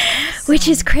 Which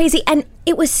is crazy. And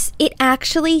it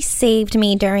actually saved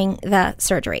me during the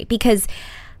surgery because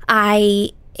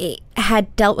I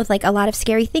had dealt with like a lot of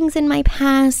scary things in my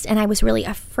past, and I was really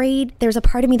afraid. There's a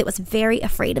part of me that was very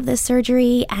afraid of this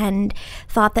surgery and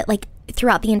thought that like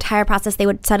throughout the entire process they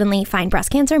would suddenly find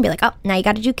breast cancer and be like, oh, now you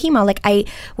got to do chemo. Like I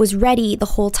was ready the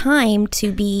whole time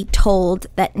to be told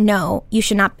that no, you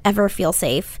should not ever feel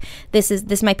safe.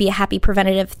 This might be a happy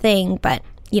preventative thing, but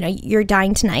you know, you're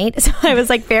dying tonight. So I was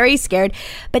like very scared.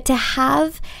 But to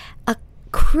have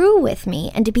crew with me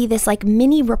and to be this like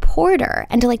mini reporter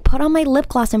and to like put on my lip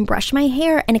gloss and brush my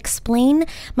hair and explain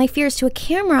my fears to a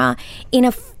camera in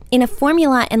a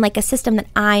formula and like a system that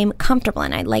I'm comfortable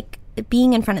in. I like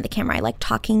being in front of the camera. I like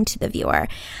talking to the viewer.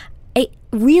 It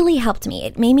really helped me.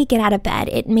 It made me get out of bed.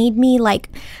 It made me like,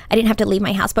 I didn't have to leave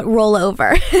my house, but roll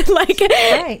over,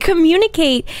 like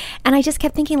communicate. And I just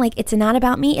kept thinking like, it's not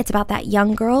about me. It's about that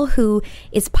young girl who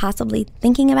is possibly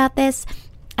thinking about this.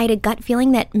 I had a gut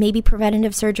feeling that maybe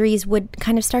preventative surgeries would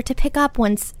kind of start to pick up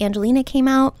once Angelina came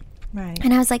out. Right.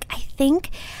 And I was like, I think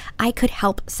I could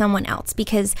help someone else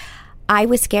because I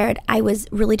was scared. I was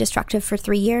really destructive for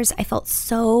 3 years. I felt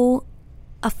so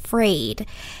afraid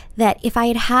that if I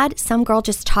had had some girl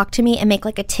just talk to me and make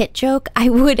like a tit joke, I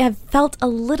would have felt a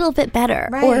little bit better.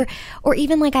 Right. Or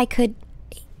even like I could,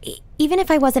 even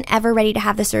if I wasn't ever ready to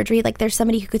have the surgery, like there's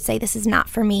somebody who could say this is not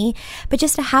for me, but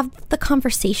just to have the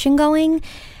conversation going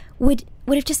would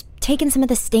have just taken some of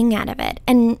the sting out of it.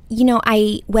 And, you know,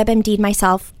 I WebMD'd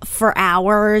myself for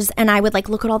hours and I would like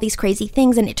look at all these crazy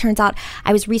things and it turns out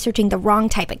I was researching the wrong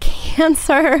type of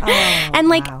cancer. And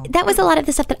like that was a lot of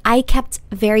the stuff that I kept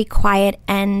very quiet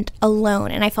and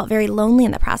alone, and I felt very lonely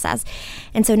in the process.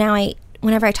 And so now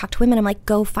whenever I talk to women, I'm like,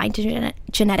 go find a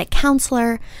genetic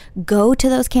counselor, go to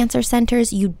those cancer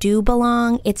centers. You do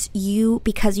belong. It's you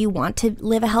because you want to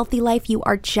live a healthy life. You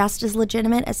are just as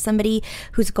legitimate as somebody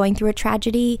who's going through a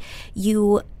tragedy.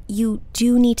 You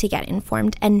do need to get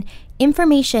informed, and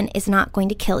information is not going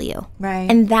to kill you. Right.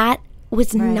 And that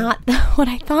was not what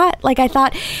I thought. Like I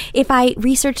thought if I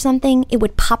researched something, it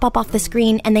would pop up off the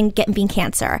screen and then get me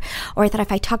cancer. Or I thought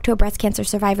if I talked to a breast cancer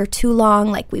survivor too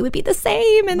long, like we would be the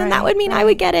same, and then that would mean I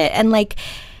would get it. And like,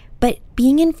 but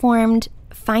being informed,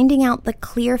 finding out the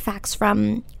clear facts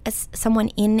from someone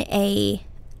in a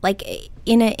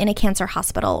cancer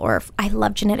hospital, or I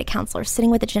love genetic counselors,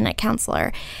 sitting with a genetic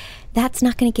counselor. That's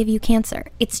not going to give you cancer.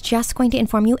 It's just going to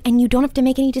inform you, and you don't have to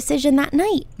make any decision that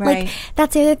night. Right. Like,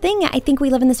 that's the other thing. I think we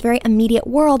live in this very immediate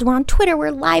world. We're on Twitter,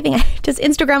 we're living. I just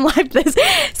Instagram live this.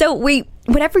 So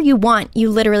whatever you want, you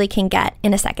literally can get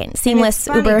in a second. Seamless,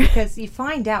 and it's funny Uber. Because you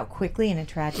find out quickly in a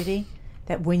tragedy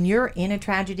that when you're in a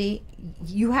tragedy,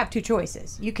 you have two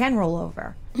choices. You can roll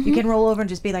over. Mm-hmm. You can roll over and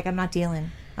just be like, I'm not dealing.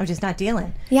 I'm just not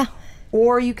dealing. Yeah.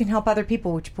 Or you can help other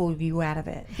people, which pull you out of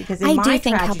it. Because in I my do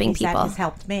think tragedies, helping people that has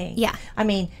helped me. Yeah. I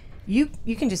mean, you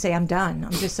can just say, I'm done.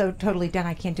 I'm just so totally done.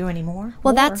 I can't do anymore.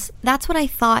 Well, that's what I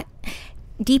thought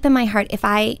deep in my heart. If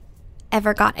I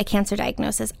ever got a cancer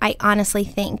diagnosis, I honestly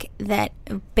think that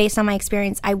based on my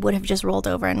experience, I would have just rolled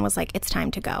over and was like, it's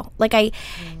time to go. Like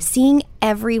seeing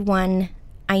everyone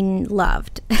I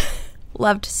loved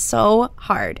so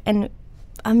hard, and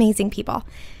amazing people,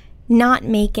 not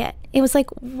make it. It was like,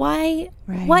 why?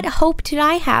 Right. What hope did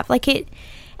I have? Like it,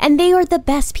 and they are the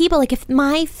best people. Like if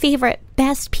my favorite,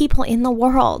 best people in the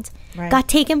world got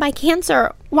taken by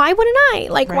cancer, why wouldn't I?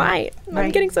 Like why?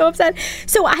 I'm getting so upset.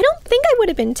 So I don't think I would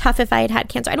have been tough if I had had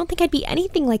cancer. I don't think I'd be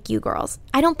anything like you girls.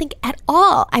 I don't think at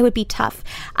all I would be tough.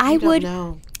 I don't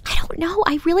know.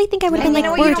 I really think I would have been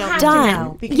like, we're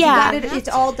done. Yeah. It's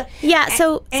all done. Yeah.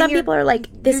 So some people are like,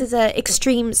 this is an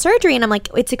extreme surgery. And I'm like,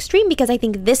 it's extreme because I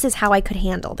think this is how I could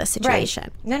handle this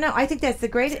situation. Right. No, I think that's the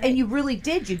greatest. And you really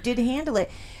did. You did handle it.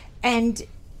 And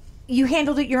you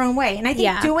handled it your own way. And I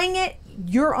think doing it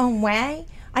your own way,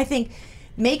 I think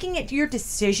making it your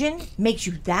decision makes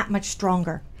you that much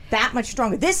stronger.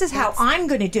 This is how I'm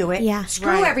going to do it. Yeah.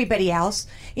 Screw everybody else.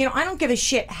 You know, I don't give a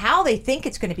shit how they think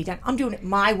it's going to be done. I'm doing it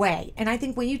my way. And I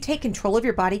think when you take control of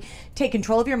your body, take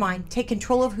control of your mind, take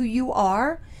control of who you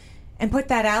are, and put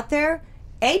that out there,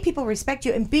 A, people respect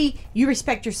you, and B, you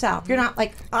respect yourself. You're not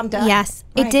like, I'm done. Yes,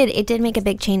 it did. It did make a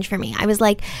big change for me. I was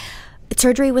like,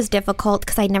 surgery was difficult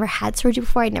because I'd never had surgery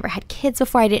before. I'd never had kids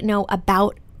before. I didn't know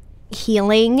about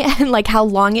healing and like how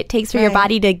long it takes for your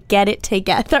body to get it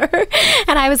together.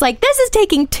 And I was like, this is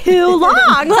taking too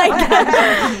long. Like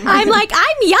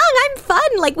I'm young, I'm fun,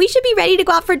 like we should be ready to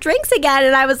go out for drinks again.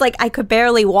 And I was like, I could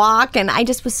barely walk, and I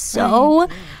just was so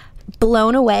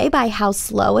blown away by how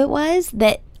slow it was,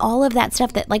 that all of that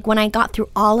stuff, that like when I got through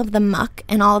all of the muck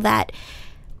and all that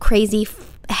crazy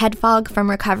head fog from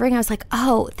recovering, I was like,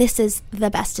 oh, this is the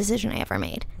best decision I ever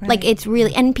made. Right. Like, it's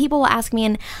really, and people will ask me,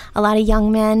 and a lot of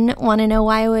young men want to know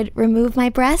why I would remove my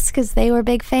breasts because they were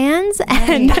big fans. Right.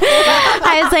 And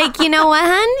I was like, you know what,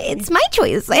 hun? It's my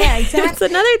choice. Yeah, exactly. It's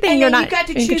another thing and you're then not you got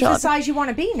to choose the size you want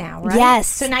to be now, right? Yes.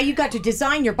 So now you got to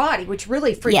design your body, which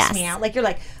really freaks me out. Like, you're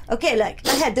like, okay, like,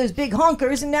 I had those big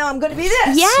honkers, and now I'm going to be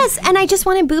this. Yes, and I just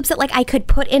wanted boobs that, like, I could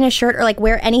put in a shirt or, like,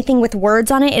 wear anything with words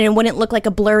on it, and it wouldn't look like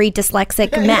a blurry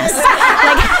dyslexic mess.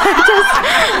 Like,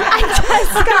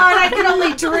 God, I can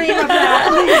only dream of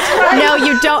that. No,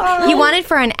 you don't. You want it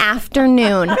for an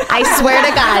afternoon. I swear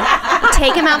to God.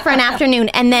 Take him out for an afternoon,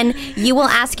 and then you will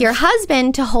ask your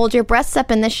husband to hold your breasts up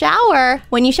in the shower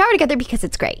when you shower together because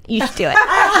it's great. You should do it.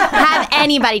 Have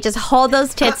anybody just hold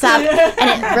those tits up,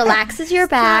 and it relaxes your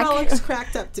back. That all looks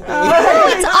cracked up to me. Oh,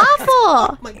 it's awful.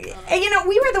 Oh my God. And, you know,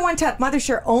 we were the One Tough Mother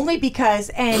shirt only because,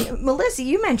 and Melissa,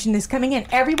 you mentioned this coming in,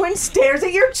 everyone stares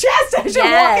at your chest as you're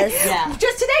walking. Yeah.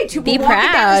 Just today, two Be people walking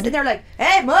down proud. and they're like,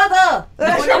 hey, mother,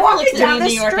 as you're walking down the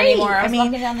street. I was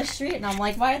walking down the street and I'm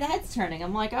like, why are the heads turning?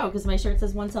 I'm like, oh, because my shirt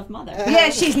says One Tough Mother. Yeah,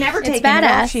 she's never taken it off,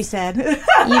 badass. she said. You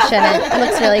shouldn't. It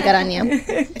looks really good on you.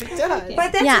 It does.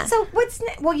 But that's Yeah. so what's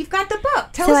well, you've got the book.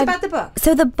 Tell So us I- about the book.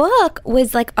 So the book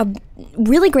was like a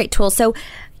really great tool. So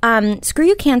Screw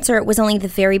You Cancer was only the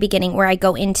very beginning where I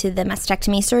go into the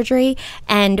mastectomy surgery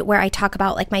and where I talk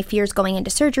about like my fears going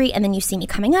into surgery, and then you see me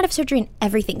coming out of surgery and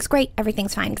everything's great,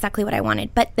 everything's fine, exactly what I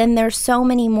wanted. But then there's so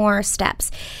many more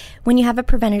steps. When you have a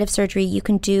preventative surgery, you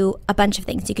can do a bunch of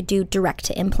things. You could do direct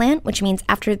to implant, which means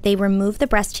after they remove the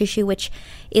breast tissue, which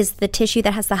is the tissue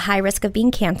that has the high risk of being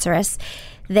cancerous,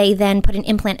 they then put an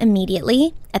implant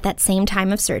immediately at that same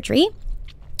time of surgery.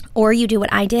 Or you do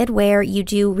what I did, where you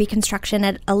do reconstruction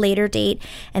at a later date,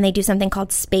 and they do something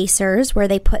called spacers, where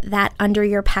they put that under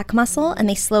your pec muscle and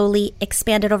they slowly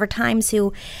expand it over time.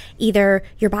 So either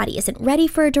your body isn't ready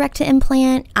for a direct to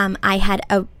implant. I had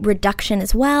a reduction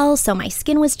as well, so my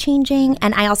skin was changing,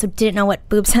 and I also didn't know what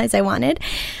boob size I wanted.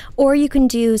 Or you can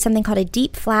do something called a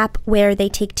deep flap, where they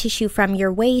take tissue from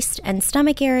your waist and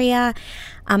stomach area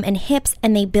and hips,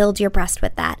 and they build your breast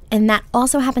with that. And that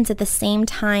also happens at the same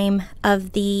time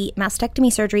of the mastectomy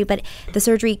surgery, but the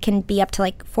surgery can be up to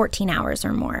like 14 hours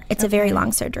or more. It's a very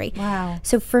long surgery. Wow.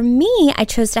 So for me, I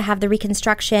chose to have the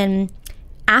reconstruction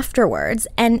afterwards,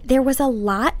 and there was a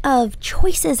lot of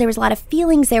choices. There was a lot of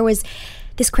feelings. There was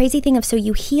this crazy thing of, so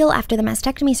you heal after the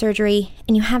mastectomy surgery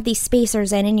and you have these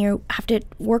spacers in and you have to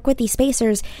work with these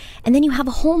spacers, and then you have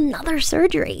a whole nother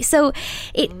surgery. So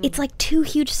it's like two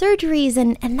huge surgeries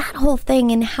and that whole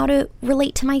thing, and how to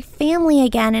relate to my family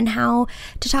again, and how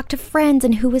to talk to friends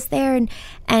and who was there.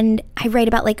 And I write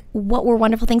about like what were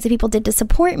wonderful things that people did to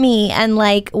support me, and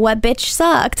like what bitch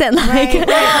sucked, and like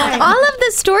all of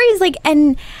the stories. Like,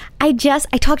 and I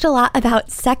talked a lot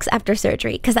about sex after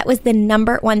surgery because that was the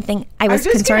number one thing I was concerned with. I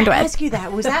was just going to ask you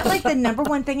that. Was that like the number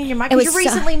one thing in your mind? It Because was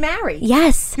you're recently married.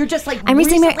 Yes. You're just like I'm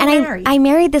recently married, and married. I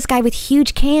married this guy with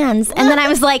huge cans, and then I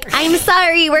was like, I'm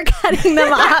sorry, we're cutting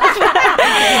them off.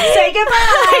 Say goodbye.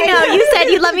 I know, you said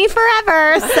you'd love me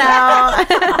forever,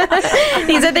 so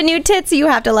these are the new tits you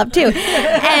have to love too.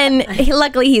 And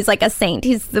luckily he's like a saint.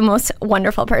 He's the most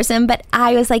wonderful person. But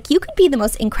I was like, you could be the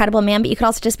most incredible man, but you could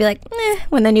also just be like,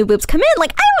 when the new boobs come in,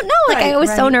 like, I don't know. Like, I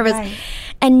was so nervous. Right.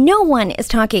 And no one is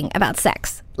talking about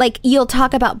sex. Like, you'll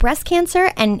talk about breast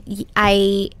cancer, and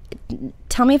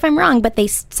tell me if I'm wrong, but they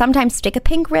sometimes stick a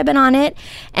pink ribbon on it,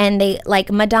 and they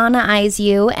like Madonna eyes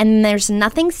you, and there's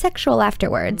nothing sexual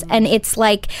afterwards. And it's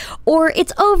like, or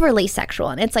it's overly sexual,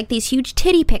 and it's like these huge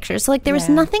titty pictures. So like there was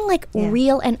nothing like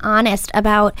real and honest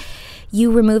about you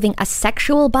removing a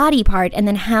sexual body part, and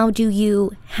then how do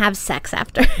you have sex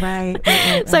after? Right.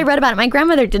 So I read about it. My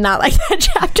grandmother did not like that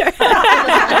chapter.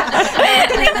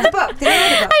 The name of the book.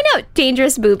 I know,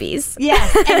 Dangerous Boobies.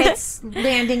 Yes. And it's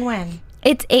landing when?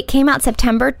 It came out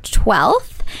September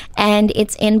 12th, and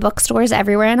it's in bookstores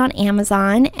everywhere and on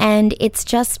Amazon, and it's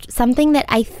just something that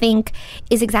I think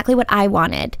is exactly what I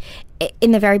wanted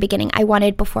in the very beginning. I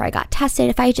wanted, before I got tested,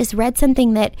 if I just read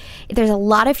something that there's a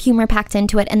lot of humor packed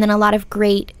into it, and then a lot of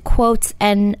great quotes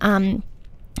and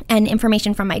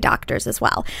information from my doctors as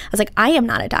well. I was like, I am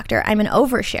not a doctor. I'm an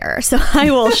oversharer, so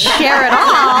I will share it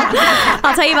all.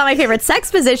 I'll tell you about my favorite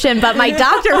sex position, but my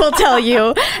doctor will tell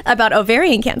you about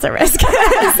ovarian cancer risk.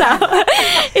 So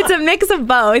it's a mix of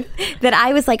both that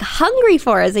I was like hungry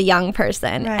for as a young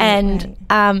person. And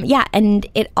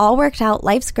it all worked out.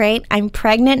 Life's great. I'm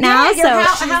pregnant now.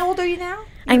 How old are you now?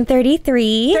 I'm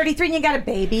 33. 33, and you got a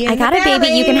baby. I got a baby.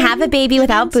 You can have a baby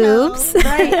without boobs.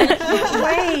 Right.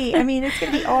 Wait. I mean, it's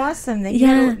going to be awesome. That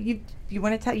you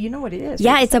want to tell? You know what it is.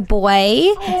 Yeah, right? it's a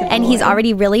boy, and he's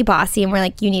already really bossy, and we're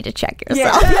like, you need to check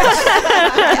yourself.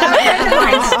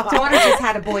 My daughter just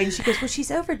had a boy, and she goes, well,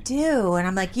 she's overdue. And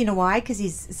I'm like, you know why? Because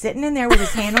he's sitting in there with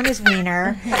his hand on his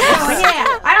wiener. Oh,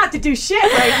 yeah, I don't have to do shit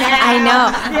right now.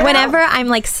 I know. You Whenever I'm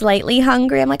like slightly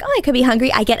hungry, I'm like, oh, I could be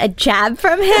hungry. I get a jab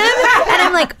from him, and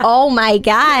I'm like, oh my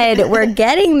God, we're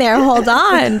getting there. Hold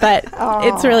on. But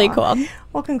it's really cool.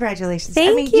 Well, congratulations.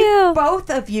 Thank you. Both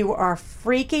of you are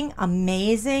freaking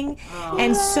amazing.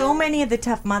 And so many of the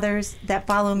tough mothers that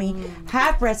follow me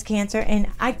have breast cancer. And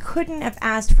I couldn't have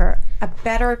asked for a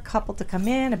better couple to come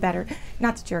in, not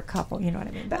that you're a couple, you know what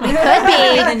I mean. But Could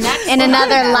be in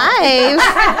another life.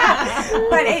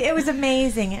 but it was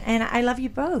amazing. And I love you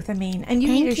both. I mean, and you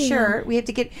Thank need a you. shirt. We'll have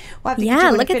to get you Yeah,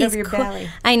 one look to at fit these over your cool. belly.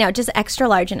 I know, just extra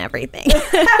large and everything.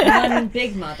 One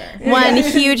big mother. One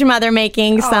huge mother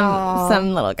making some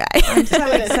little guy. I'm so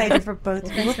excited for both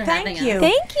of you. Well, for thank having you. us.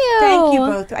 Thank you. Thank you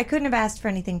both. I couldn't have asked for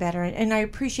anything better, and I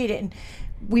appreciate it. And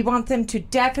we want them to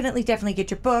definitely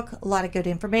get your book. A lot of good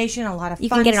information, a lot of You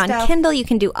fun can get it on stuff. Kindle. You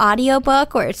can do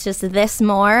audiobook where it's just this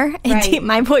more and Right.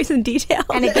 my voice in detail.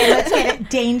 And again, let's get it.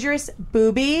 Dangerous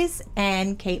Boobies,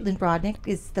 and Caitlin Brodnick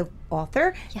is the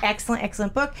author.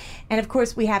 Excellent book. And of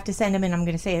course, we have to send them, and I'm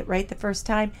going to say it right the first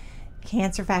time,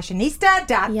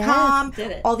 cancerfashionista.com. Yes,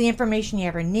 did it. All the information you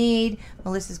ever need.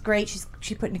 Melissa's great. She's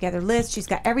putting together lists. She's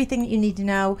got everything that you need to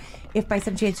know. If by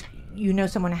some chance you know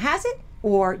someone who has it,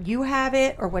 or you have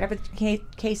it, or whatever the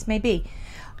case may be.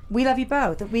 We love you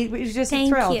both. We it was just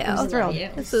Thank a thrill. you. It was a thrill.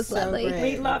 This is lovely.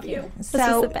 great. Love you. This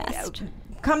So is the best.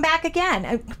 come back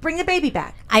again. Bring the baby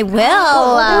back. I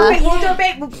will. We'll do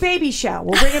a baby show.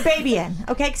 We'll bring a baby in.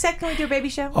 Okay, Seth, can we do a baby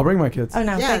show? I'll bring my kids. Oh,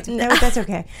 no, Yeah. that's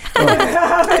okay.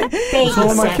 It's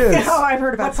all my kids. Oh, I've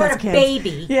heard about Seth's kids.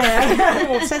 Baby. Yeah.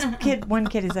 Well, Seth's one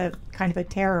kid is a kind of a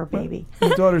terror baby. My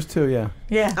daughters too. Yeah.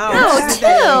 Yeah.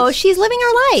 Oh, too. She's living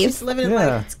her life. She's living it Yeah.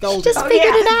 like it's golden. Just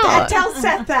figured it out. Tell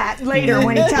Seth that later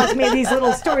when he tells me these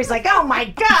little stories like, oh my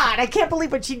God, I can't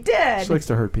believe what she did. She likes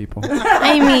to hurt people.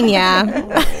 I mean, yeah.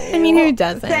 I mean, who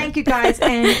doesn't? Thank you guys.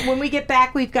 And when we get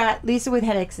back, we've got Lisa with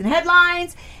Headaches and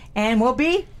Headlines, and we'll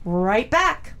be right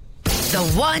back.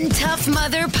 The One Tough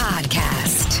Mother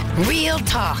Podcast. Real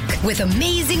talk with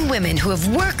amazing women who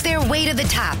have worked their way to the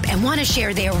top and want to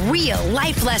share their real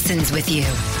life lessons with you.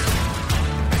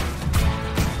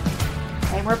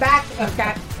 And we're back.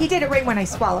 He did it right when I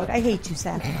swallowed. I hate you,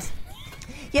 Seth.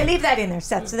 Yeah, leave that in there,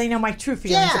 Seth, so they know my true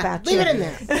feelings about leave you. it in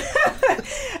there.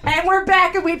 And we're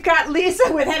back, and we've got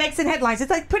Lisa with Headaches and Headlines.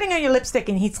 It's like putting on your lipstick,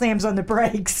 and he slams on the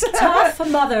brakes. Tough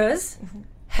mothers.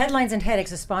 Headlines and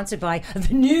Headaches are sponsored by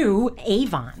the new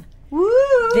Avon. Woo!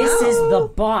 This is the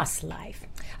boss life.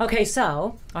 Okay,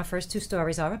 so our first two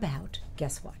stories are about,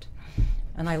 guess what?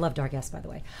 And I loved our guest, by the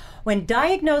way. When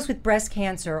diagnosed with breast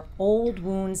cancer, old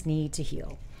wounds need to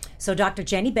heal. So Dr.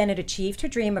 Jenny Bennett achieved her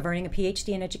dream of earning a PhD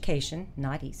in education.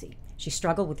 Not easy. She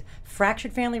struggled with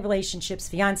fractured family relationships,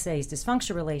 fiancés,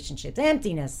 dysfunctional relationships,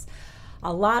 emptiness,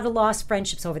 a lot of lost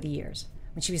friendships over the years.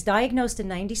 When she was diagnosed in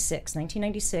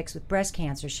 1996 with breast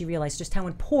cancer, she realized just how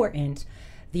important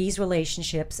these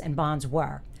relationships and bonds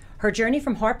were. Her journey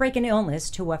from heartbreak and illness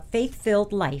to a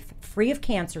faith-filled life free of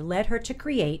cancer led her to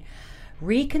create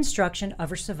Reconstruction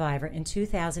of a Survivor in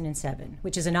 2007,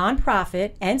 which is a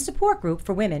nonprofit and support group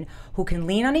for women who can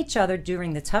lean on each other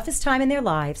during the toughest time in their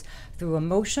lives through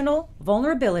emotional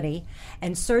vulnerability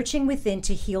and searching within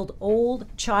to heal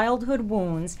old childhood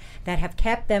wounds that have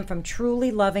kept them from truly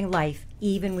loving life,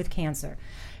 even with cancer.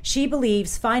 She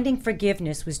believes finding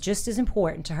forgiveness was just as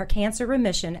important to her cancer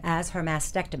remission as her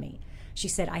mastectomy. She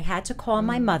said, I had to call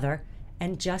my mother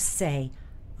and just say,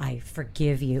 I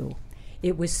forgive you.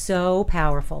 It was so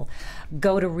powerful.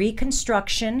 Go to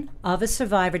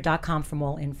reconstructionofasurvivor.com for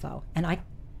more info. And I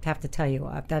have to tell you,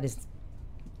 that is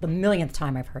the millionth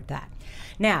time I've heard that.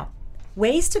 Now,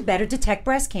 ways to better detect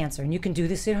breast cancer, and you can do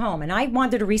this at home. And I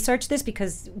wanted to research this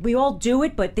because we all do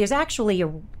it, but there's actually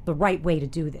the right way to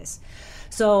do this.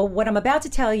 So what I'm about to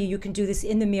tell you, you can do this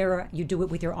in the mirror. You do it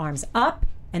with your arms up,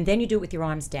 and then you do it with your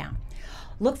arms down.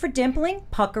 Look for dimpling,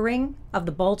 puckering of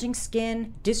the bulging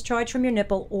skin, discharge from your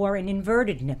nipple, or an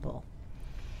inverted nipple.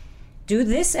 Do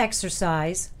this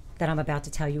exercise that I'm about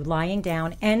to tell you, lying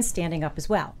down and standing up as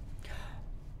well.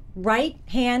 Right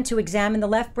hand to examine the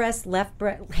left breast,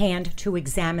 hand to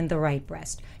examine the right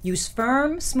breast. Use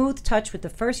firm, smooth touch with the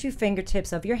first few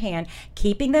fingertips of your hand,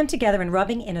 keeping them together and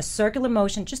rubbing in a circular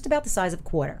motion just about the size of a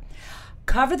quarter.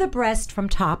 Cover the breast from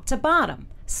top to bottom,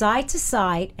 side to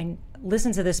side, and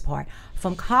listen to this part,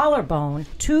 from collarbone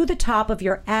to the top of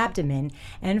your abdomen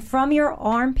and from your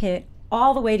armpit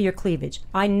all the way to your cleavage.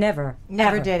 I never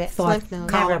Never ever did it. thought Lymph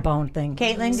nodes. collarbone thing.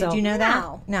 Caitlin, So- did you know that?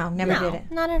 No. No, never did it.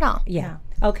 Not at all. Yeah.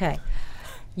 Okay.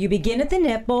 You begin at the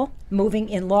nipple, moving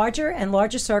in larger and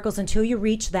larger circles until you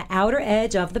reach the outer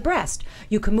edge of the breast.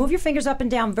 You can move your fingers up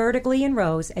and down vertically in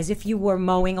rows as if you were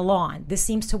mowing a lawn. This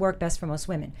seems to work best for most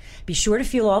women. Be sure to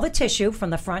feel all the tissue from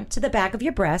the front to the back of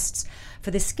your breasts.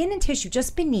 For the skin and tissue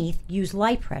just beneath, use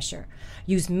light pressure.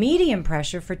 Use medium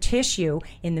pressure for tissue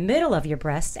in the middle of your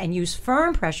breasts and use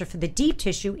firm pressure for the deep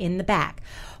tissue in the back.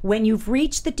 When you've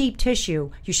reached the deep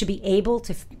tissue, you should be able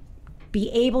to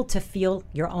feel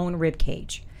your own rib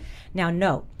cage. Now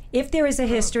note, if there is a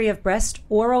history of breast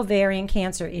or ovarian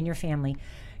cancer in your family,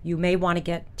 you may want to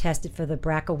get tested for the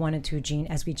BRCA1 and 2 gene,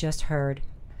 as we just heard.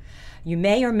 You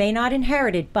may or may not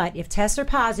inherit it, but if tests are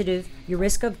positive, your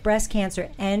risk of breast cancer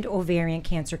and ovarian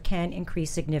cancer can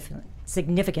increase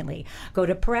significantly. Go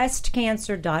to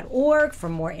breastcancer.org for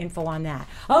more info on that.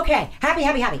 Okay,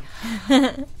 happy.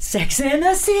 Sex in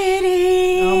the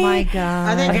City. Oh my God.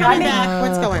 Are they coming back?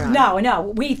 What's going on? No.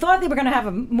 We thought they were going to have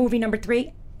a movie number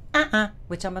 3.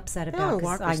 Which I'm upset about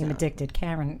because I Walker's am now. addicted.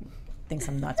 Karen thinks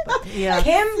I'm nuts. But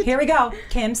Kim, here we go.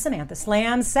 Kim Samantha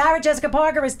slams Sarah Jessica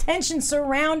Parker as tension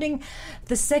surrounding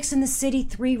the Sex in the City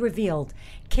 3 revealed.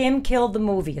 Kim killed the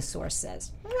movie, a source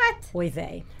says. What? Oy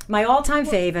vey. My all-time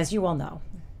fave, as you all know.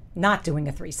 Not doing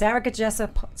a 3. Sarah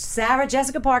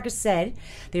Jessica Parker said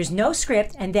there's no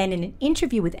script, and then in an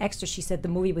interview with Extra, she said the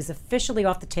movie was officially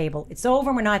off the table. It's over,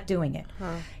 and we're not doing it.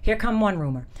 Here come one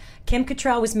rumor. Kim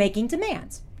Cattrall was making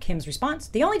demands. Kim's response,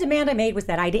 the only demand I made was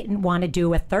that I didn't want to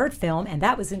do a 3rd film, and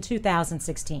that was in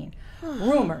 2016.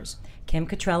 Rumors. Kim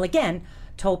Cattrall again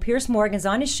told Piers Morgan's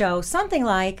on his show something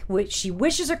like, she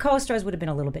wishes her co-stars would have been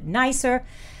a little bit nicer.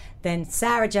 Then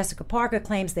Sarah Jessica Parker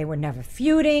claims they were never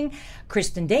feuding.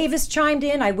 Kristen Davis chimed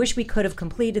in, I wish we could have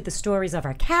completed the stories of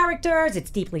our characters.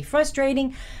 It's deeply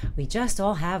frustrating. We just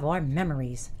all have our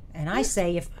memories. And I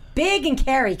say, if Big and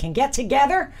Carrie can get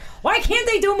together, why can't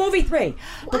they do movie 3?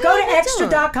 But go to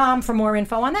extra.com for more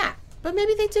info on that. But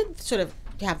maybe they did sort of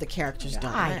have the characters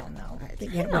done. I don't know.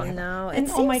 I don't know. It And,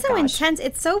 seems oh my so gosh. intense.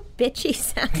 It's so bitchy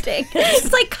sounding.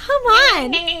 It's like, come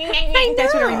on. I know.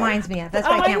 That's what it reminds me of. That's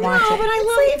why I can't watch But it.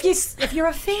 I love if you're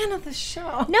a fan of the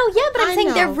show. No, yeah, but I'm I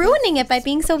saying they're know. ruining it by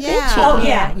being so Yeah. bitchy. Oh,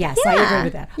 yeah. Yes, I Yeah. agree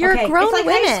with that. You're Okay. grown It's like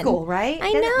women. high school, right?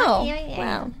 I Doesn't- know. yeah.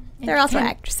 Wow. They're also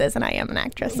actresses, and I am an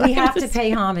actress. We have to pay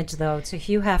homage, though, to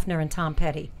Hugh Hefner and Tom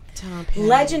Petty. Tom Petty.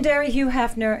 Legendary Hugh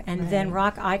Hefner and then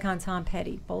rock icon Tom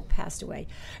Petty both passed away.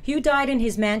 Hugh died in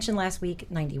his mansion last week,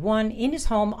 91, in his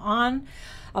home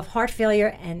of heart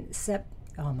failure and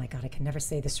oh my God, I can never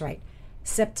say this right.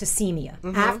 Septicemia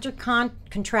after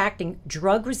contracting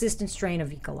drug-resistant strain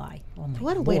of E. coli. Oh my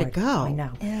What a way to Lord. go. I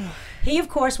know. He, of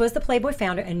course, was the Playboy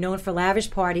founder and known for lavish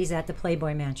parties at the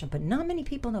Playboy Mansion, but not many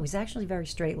people know he's actually very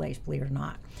straight-laced, believe it or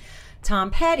not.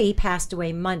 Tom Petty passed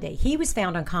away Monday. He was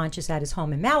found unconscious at his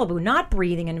home in Malibu, not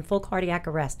breathing and in full cardiac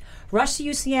arrest. Rushed to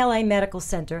UCLA Medical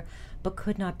Center, but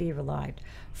could not be revived.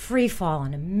 Free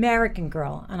Fallin', American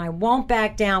Girl, and I Won't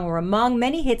Back Down were among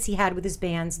many hits he had with his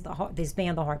band, the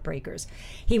Heartbreakers.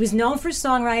 He was known for his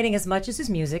songwriting as much as his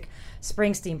music.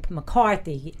 Springsteen,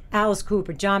 McCarthy, Alice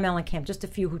Cooper, John Mellencamp, just a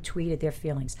few who tweeted their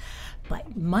feelings.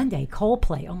 But Monday,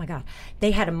 Coldplay, oh my God,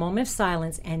 they had a moment of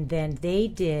silence, and then they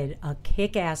did a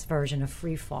kick-ass version of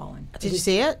Free Fallin'. Did you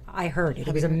see it? I heard it.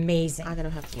 It was amazing. I'm going to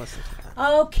have to listen to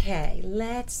that. Okay,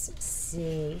 let's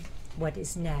see what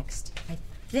is next. I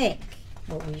think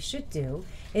what we should do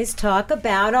is talk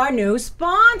about our new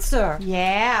sponsor.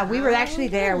 Yeah, we were actually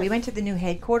there. We went to the new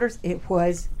headquarters. It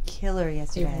was killer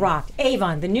yesterday. It rocked.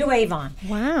 Avon, the new Avon.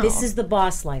 Wow. This is the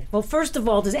boss life. Well, first of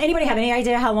all, does anybody have any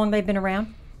idea how long they've been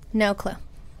around? No clue.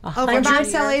 Did your mom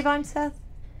sell Avon, Seth?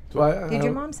 Did your I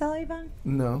mom sell Avon?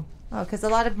 No. Oh, because a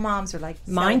lot of moms are like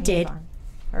Mine selling did. Avon.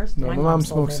 Hers No, did. my mom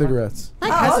sold smokes Avon. cigarettes.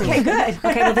 Oh, okay, good.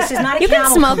 Okay, well, this is not a You can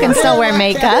Camel smoke and commercial. still wear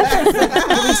makeup.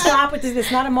 Can we stop with this?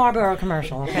 It's not a Marlboro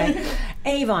commercial, okay?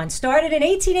 Avon started in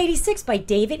 1886 by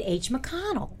David H.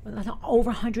 McConnell,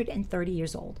 over 130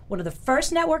 years old. One of the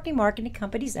first networking marketing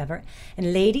companies ever.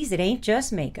 And ladies, it ain't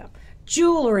just makeup.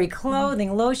 Jewelry,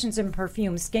 clothing, lotions and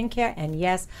perfumes, skincare, and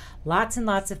yes, lots and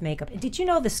lots of makeup. And did you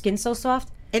know the skin's so soft?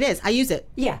 It is. I use it.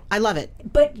 Yeah. I love it.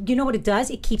 But you know what it does?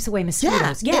 It keeps away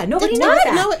mosquitoes. Yeah, It- nobody it knows does.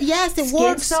 that. No, yes, it Skin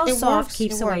works. so It soft works.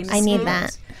 keeps It away works. I need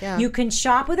mosquitoes. that. Yeah. You can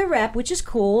shop with a rep, which is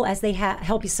cool, as they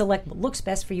help you select what looks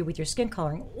best for you with your skin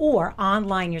coloring, or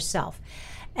online yourself.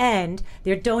 And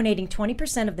they're donating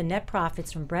 20% of the net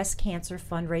profits from breast cancer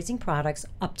fundraising products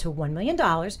up to $1 million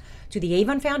to the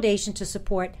Avon Foundation to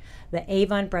support the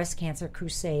Avon Breast Cancer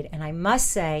Crusade. And I must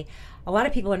say, a lot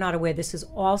of people are not aware this is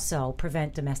also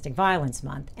Prevent Domestic Violence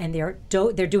Month. And they're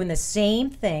doing the same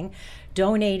thing,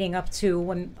 donating up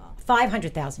to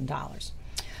 $500,000.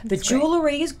 The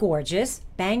jewelry is gorgeous.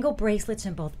 Bangle bracelets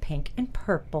in both pink and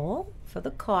purple for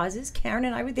the causes. Karen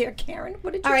and I were there. Karen,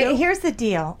 what did you do? All right, here's the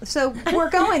deal. So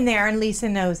we're going there, and Lisa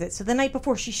knows it. So the night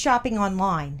before, she's shopping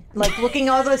online, like looking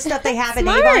all the stuff they have at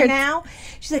Avon now.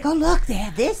 She's like, oh, look, they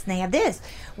have this, and they have this.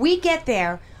 We get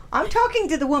there. I'm talking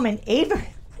to the woman, Ava.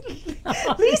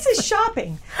 Lisa's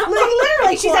shopping.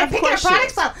 Literally, she's like, picking up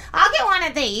products. Well, I'll get one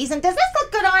of these. And does this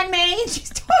look good on me? And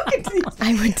she's talking to these.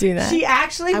 I would do that. She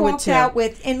actually walked out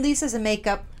with, and Lisa's a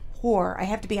makeup whore. I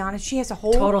have to be honest. She has a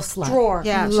whole Total slut. drawer.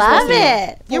 Yeah, Love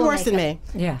it. You're worse than me.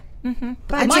 Yeah.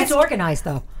 But Mine's organized,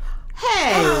 though.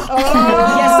 Hey.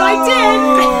 Yes, I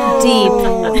did. Deep.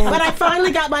 But I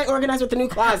finally got mine organized with the new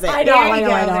closet. I know, There you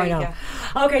go, I there you know.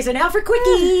 Okay, so now for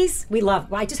quickies.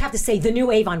 I just have to say, the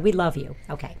new Avon, we love you.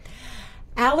 Okay.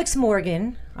 Alex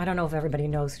Morgan, I don't know if everybody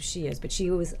knows who she is, but she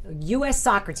was a U.S.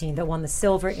 soccer team that won the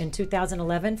silver in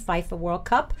 2011 FIFA World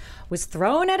Cup, was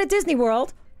thrown out of Disney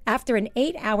World after an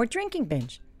 8-hour drinking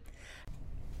binge.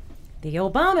 The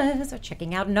Obamas are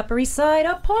checking out an Upper East Side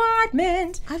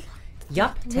apartment.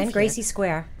 Yup, 10 Gracie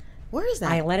Square. Where is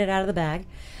that? I let it out of the bag.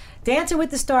 Dancing with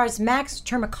the Stars, Max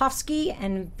Chermakovsky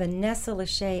and Vanessa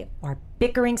Lachey are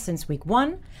bickering since week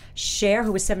 1. Cher,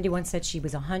 who was 71, said she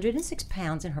was 106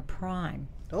 pounds in her prime.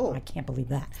 Oh. I can't believe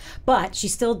that. But she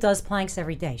still does planks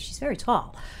every day. She's very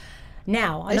tall.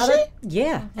 Now,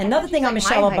 another thing on like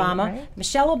Michelle my height, Obama. right?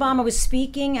 Michelle Obama was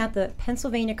speaking at the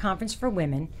Pennsylvania Conference for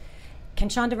Women. Can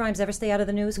Shonda Rhimes ever stay out of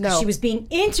the news? 'Cause No. She was being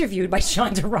interviewed by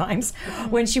Shonda Rhimes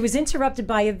when she was interrupted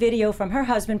by a video from her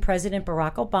husband, President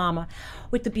Barack Obama,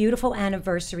 with the beautiful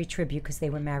anniversary tribute because they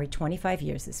were married 25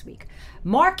 years this week.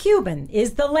 Mark Cuban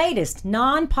is the latest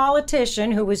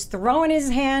non-politician who was throwing his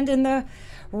hat in the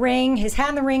ring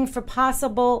for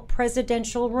possible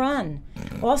presidential run.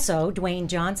 Also, Dwayne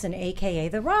Johnson, a.k.a.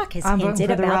 The Rock, has I'm voting hinted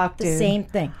for The about Rock, the dude. same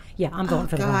thing. Yeah, I'm voting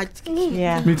for The Rock.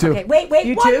 Yeah. Me too. Okay, wait,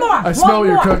 You one too? more. I smell one what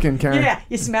you're more. cooking, Karen. Yeah,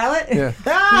 you smell it? Yeah.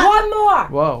 One more.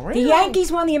 Whoa. The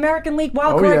Yankees won the American League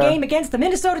wild Oh, card yeah. game against the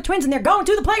Minnesota Twins, and they're going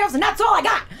to the playoffs, and that's all I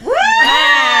got. When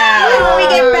we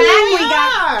get back, we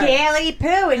got Gailey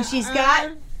Pooh, and she's got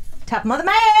Tough Mother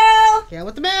Mail. Yeah,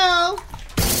 with the mail.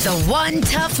 The One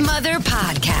Tough Mother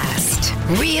Podcast.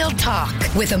 Real talk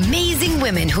with amazing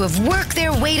women who have worked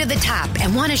their way to the top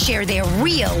and want to share their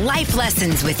real life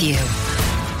lessons with you.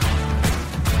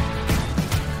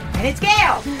 And it's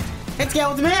Gail. Let's get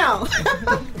with the mail.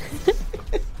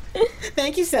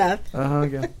 Thank you, Seth.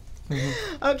 Yeah.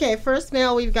 Okay, first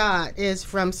mail we've got is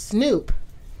from Snoop.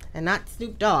 And not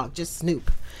Snoop Dogg, just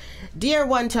Snoop. Dear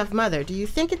One Tough Mother, do you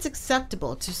think it's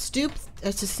acceptable to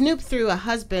snoop through a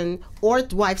husband or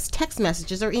wife's text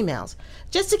messages or emails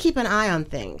just to keep an eye on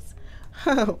things?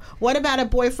 What about a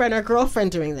boyfriend or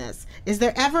girlfriend doing this? Is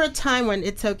there ever a time when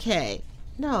it's okay?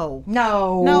 No.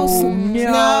 No. No.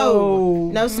 No.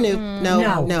 No, Snoop.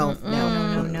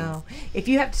 No. If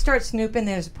you have to start snooping,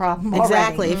 there's a problem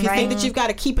Exactly. already, If you right? think that you've got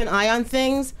to keep an eye on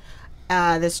things,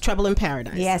 there's trouble in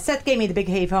paradise. Yeah, Seth gave me the big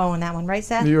hey-ho on that one, right,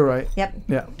 Seth? You're right. Yep.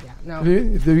 Yeah. No.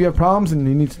 If you have problems and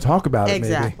you need to talk about it,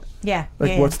 Exactly. Yeah. maybe.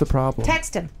 Like, yeah. what's the problem?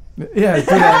 Text him. Yeah, do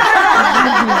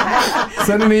that.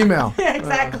 Send an email. Yeah,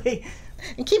 exactly.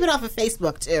 And keep it off of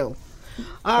Facebook, too.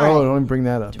 All right. Oh, don't even bring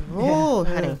that up. Oh,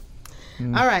 honey.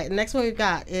 All right, the next one we've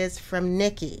got is from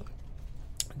Nikki.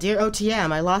 Dear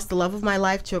OTM, I lost the love of my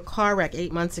life to a car wreck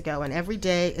 8 months ago, and every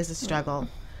day is a struggle.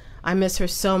 I miss her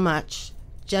so much.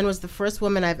 Jen was the first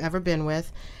woman I've ever been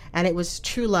with, and it was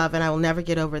true love, and I will never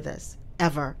get over this,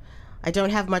 ever. I don't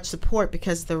have much support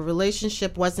because the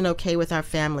relationship wasn't okay with our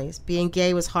families. Being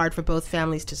gay was hard for both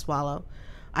families to swallow.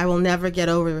 I will never get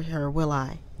over her, will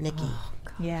I? Nikki.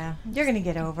 Yeah, you're going to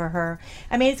get over her.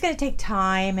 I mean, it's going to take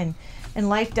time, and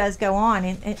life does go on.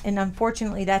 And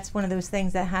unfortunately, that's one of those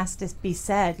things that has to be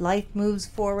said. Life moves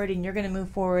forward, and you're going to move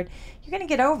forward. You're going to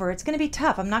get over it. It's going to be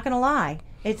tough. I'm not going to lie.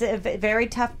 It's a very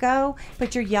tough go,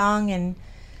 but you're young, and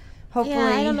hopefully...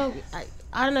 Yeah, I don't know.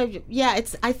 I don't know. Yeah,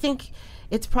 I think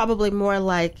it's probably more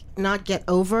like not get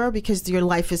over because your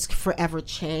life is forever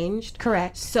changed.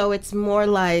 Correct. So it's more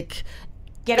like...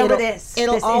 Get over this.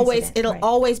 It'll this always incident. it'll Right.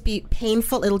 always be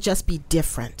painful. It'll just be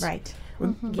different. Right. Yeah,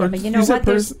 but you know what?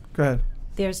 Go ahead.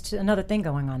 There's another thing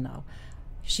going on, though.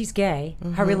 She's gay.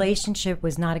 Her relationship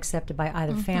was not accepted by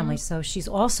either family, so she's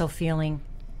also feeling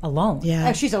alone. Yeah.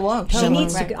 Oh, she's alone. She Totally.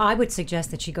 needs Right. to. I would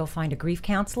suggest that she go find a grief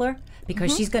counselor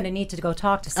because she's going to need to go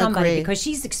talk to somebody Agreed. because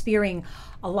she's experiencing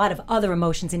a lot of other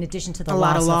emotions in addition to the A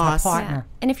lot loss of of loss. her partner.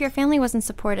 And if your family wasn't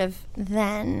supportive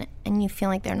then, and you feel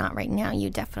like they're not right now, you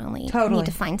definitely Totally. need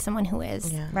to find someone who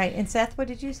is. Yeah. Right. And Seth, what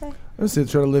did you say? I would say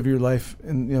try to live your life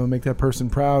and make that person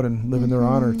proud and live in their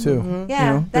honor too.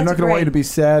 Yeah, they're that's not going to want you great. to be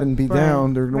sad and be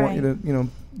down. They're going to Right. want you to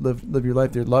live your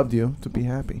life. They loved you to be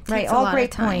happy. Right. Takes a All lot of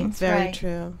great time. points. Very right.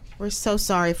 true. We're so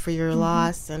sorry for your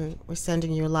loss, and we're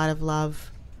sending you a lot of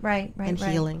love Right. Right. and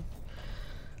right. healing.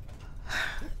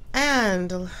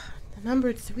 And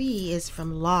number 3 is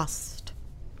from Lost.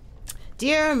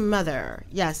 Dear Mother,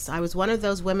 yes, I was one of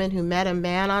those women who met a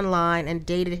man online and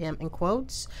dated him, in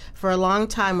quotes, for a long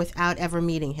time without ever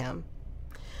meeting him.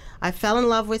 I fell in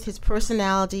love with his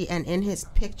personality, and in his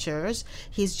pictures,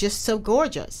 he's just so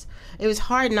gorgeous. It was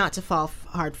hard not to fall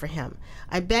hard for him.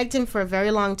 I begged him for a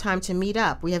very long time to meet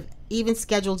up. We have even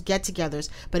scheduled get-togethers,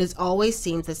 but it always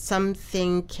seems that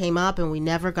something came up and we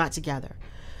never got together.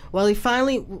 Well, we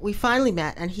finally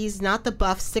met, and he's not the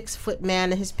buff 6-foot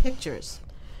man in his pictures.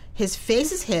 His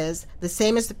face is the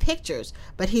same as the pictures,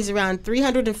 but he's around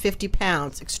 350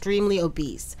 pounds, extremely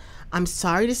obese. I'm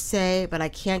sorry to say, but I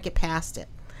can't get past it.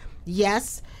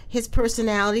 Yes, his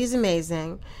personality is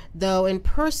amazing, though in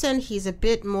person he's a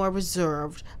bit more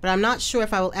reserved, but I'm not sure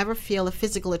if I will ever feel a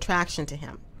physical attraction to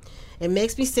him. It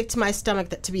makes me sick to my stomach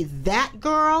that to be that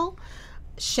girl,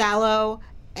 shallow,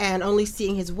 and only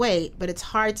seeing his weight, but it's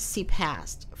hard to see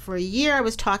past. For a year I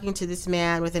was talking to this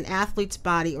man with an athlete's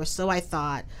body, or so I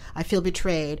thought. I feel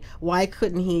betrayed. Why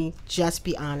couldn't he just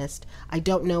be honest? I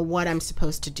don't know what I'm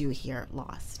supposed to do here.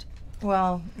 Lost.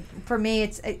 Well, for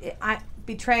me,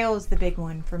 betrayal is the big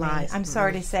one for me. Lies. I'm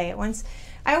sorry to say it.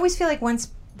 I always feel like once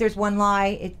there's one lie,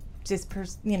 it just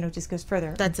just goes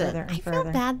further. That's and it. further and I feel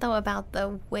feel bad though about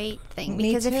the weight thing Me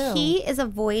because too. if he is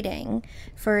avoiding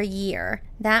for a year,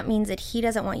 that means that he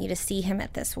doesn't want you to see him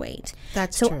at this weight.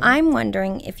 That's so true. I'm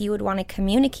wondering if you would want to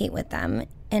communicate with them,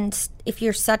 and if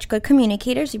you're such good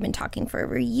communicators, you've been talking for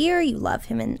over a year, you love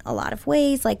him in a lot of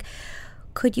ways, like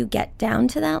could you get down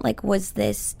to that? Like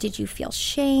did you feel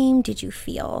shame? Did you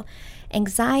feel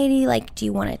anxiety? Like do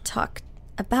you want to talk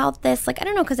about this? Like I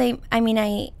don't know, because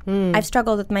I've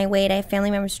struggled with my weight. I have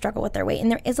family members struggle with their weight,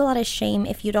 and there is a lot of shame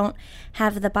if you don't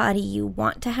have the body you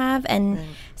want to have, and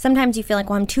sometimes you feel like,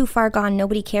 well, I'm too far gone,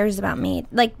 nobody cares about me.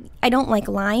 Like I don't like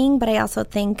lying, but I also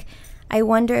think I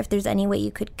wonder if there's any way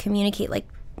you could communicate, like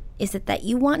is it that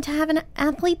you want to have an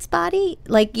athlete's body?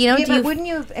 Like Yeah, but wouldn't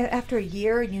you have, after a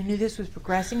year and you knew this was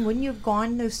progressing, wouldn't you have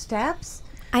gone those steps?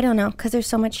 I don't know, because there's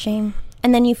so much shame.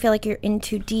 And then you feel like you're in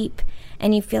too deep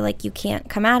and you feel like you can't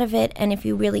come out of it. And if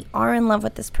you really are in love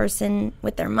with this person,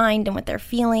 with their mind and with their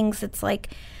feelings, it's like,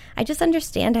 I just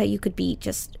understand how you could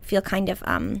feel kind of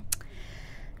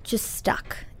just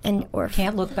stuck. Or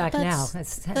Can't look back now. That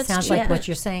sounds like what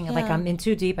you're saying. Like I'm in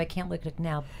too deep. I can't look back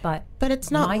now. But it's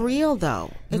not real,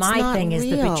 though. It's my not thing is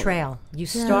the real. betrayal. You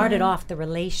started off the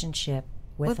relationship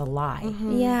with a lie.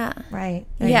 Yeah. Right.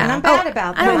 Yeah. And I'm bad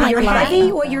about that. I don't Whether like you're lying.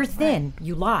 heavy or you're thin,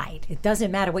 you lied. It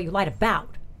doesn't matter what you lied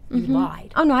about. You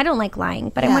lied. Oh, no, I don't like lying.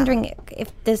 But I'm wondering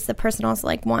if the person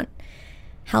also want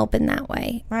help in that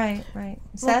way. Right.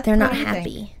 Seth, They're what not do you think?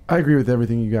 happy. I agree with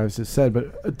everything you guys just said,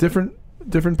 but a different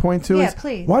point too is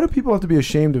please. why do people have to be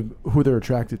ashamed of who they're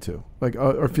attracted to, like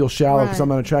or feel shallow because I'm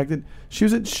not attracted? She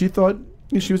thought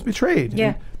she was betrayed. Yeah.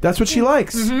 And that's what she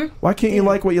likes. Why can't you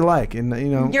like what you like?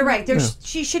 And You're right.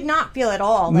 She should not feel at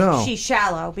all like No. she's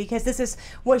shallow, because this is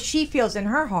what she feels in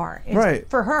her heart. It's Right.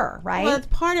 for her, right? Well, it's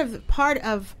part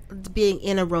of being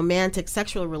in a romantic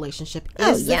sexual relationship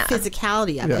is the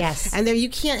physicality of it. Yes. And there you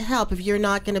can't help if you're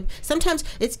not going to. Sometimes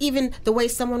it's even the way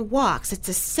someone walks. It's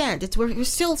a scent. It's we're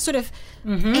still sort of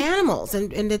animals,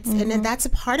 and and that's a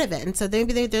part of it. And so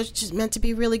maybe they're just meant to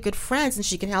be really good friends, and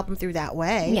she can help them through that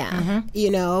way. Yeah.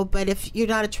 But if you're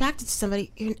not attracted to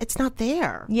somebody, it's not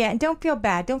there. Yeah, and don't feel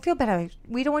bad. Don't feel bad.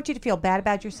 We don't want you to feel bad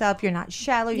about yourself. You're not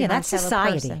shallow. You're not that's a shallow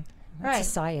society. person. That's Right.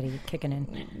 society kicking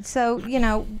in. So,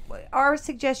 our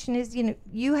suggestion is,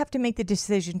 you have to make the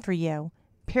decision for you,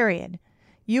 period.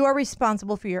 You are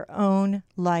responsible for your own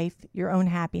life, your own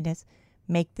happiness.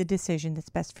 Make the decision that's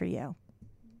best for you.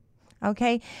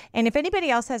 Okay? And if anybody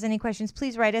else has any questions,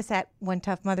 please write us at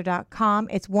onetoughmother.com.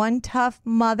 It's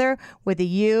onetoughmother with a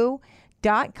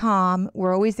U.com.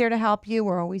 We're always there to help you.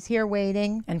 We're always here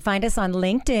waiting. And find us on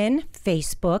LinkedIn,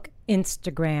 Facebook,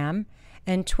 Instagram,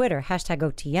 and Twitter.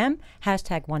 #OTM,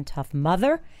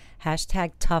 #OneToughMother,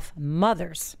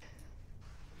 #ToughMothers.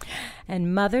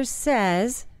 And Mother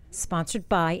says, sponsored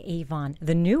by Avon,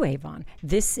 the new Avon,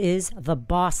 this is the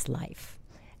boss life.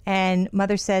 And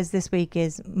Mother Says this week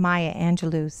is Maya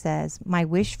Angelou says, my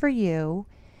wish for you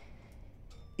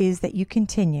is that you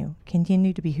continue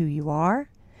to be who you are,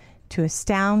 to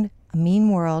astound a mean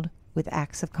world with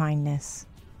acts of kindness.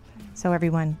 So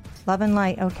everyone, love and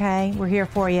light, okay? We're here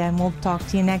for you, and we'll talk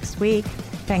to you next week.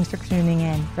 Thanks for tuning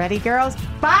in. Ready, girls?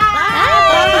 Bye!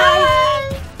 Bye!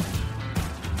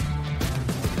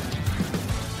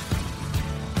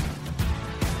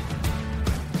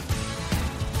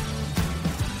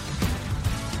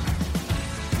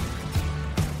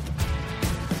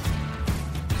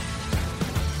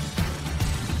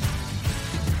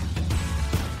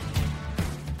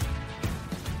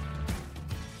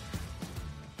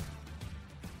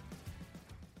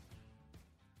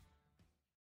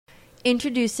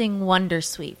 Introducing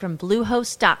Wondersuite from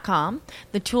Bluehost.com,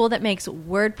 the tool that makes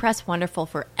WordPress wonderful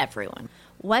for everyone.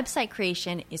 Website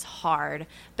creation is hard,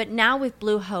 but now with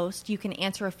Bluehost, you can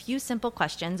answer a few simple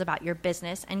questions about your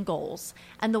business and goals,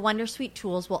 and the Wondersuite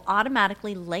tools will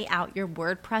automatically lay out your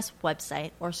WordPress website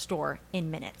or store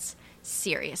in minutes.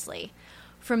 Seriously.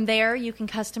 From there, you can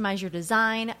customize your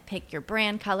design, pick your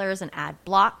brand colors, and add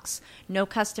blocks. No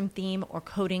custom theme or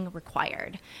coding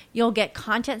required. You'll get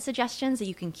content suggestions that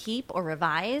you can keep or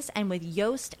revise, and with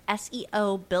Yoast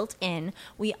SEO built in,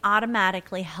 we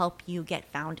automatically help you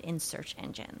get found in search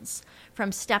engines.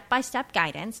 From step-by-step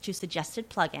guidance to suggested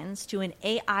plugins to an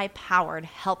AI-powered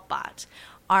help bot,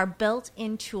 our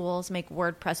built-in tools make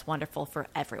WordPress wonderful for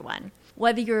everyone.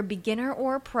 Whether you're a beginner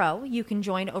or a pro, you can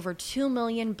join over 2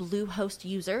 million Bluehost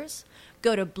users.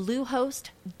 Go to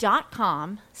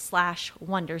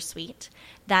bluehost.com/wondersuite.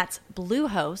 That's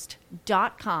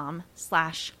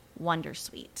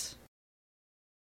bluehost.com/wondersuite.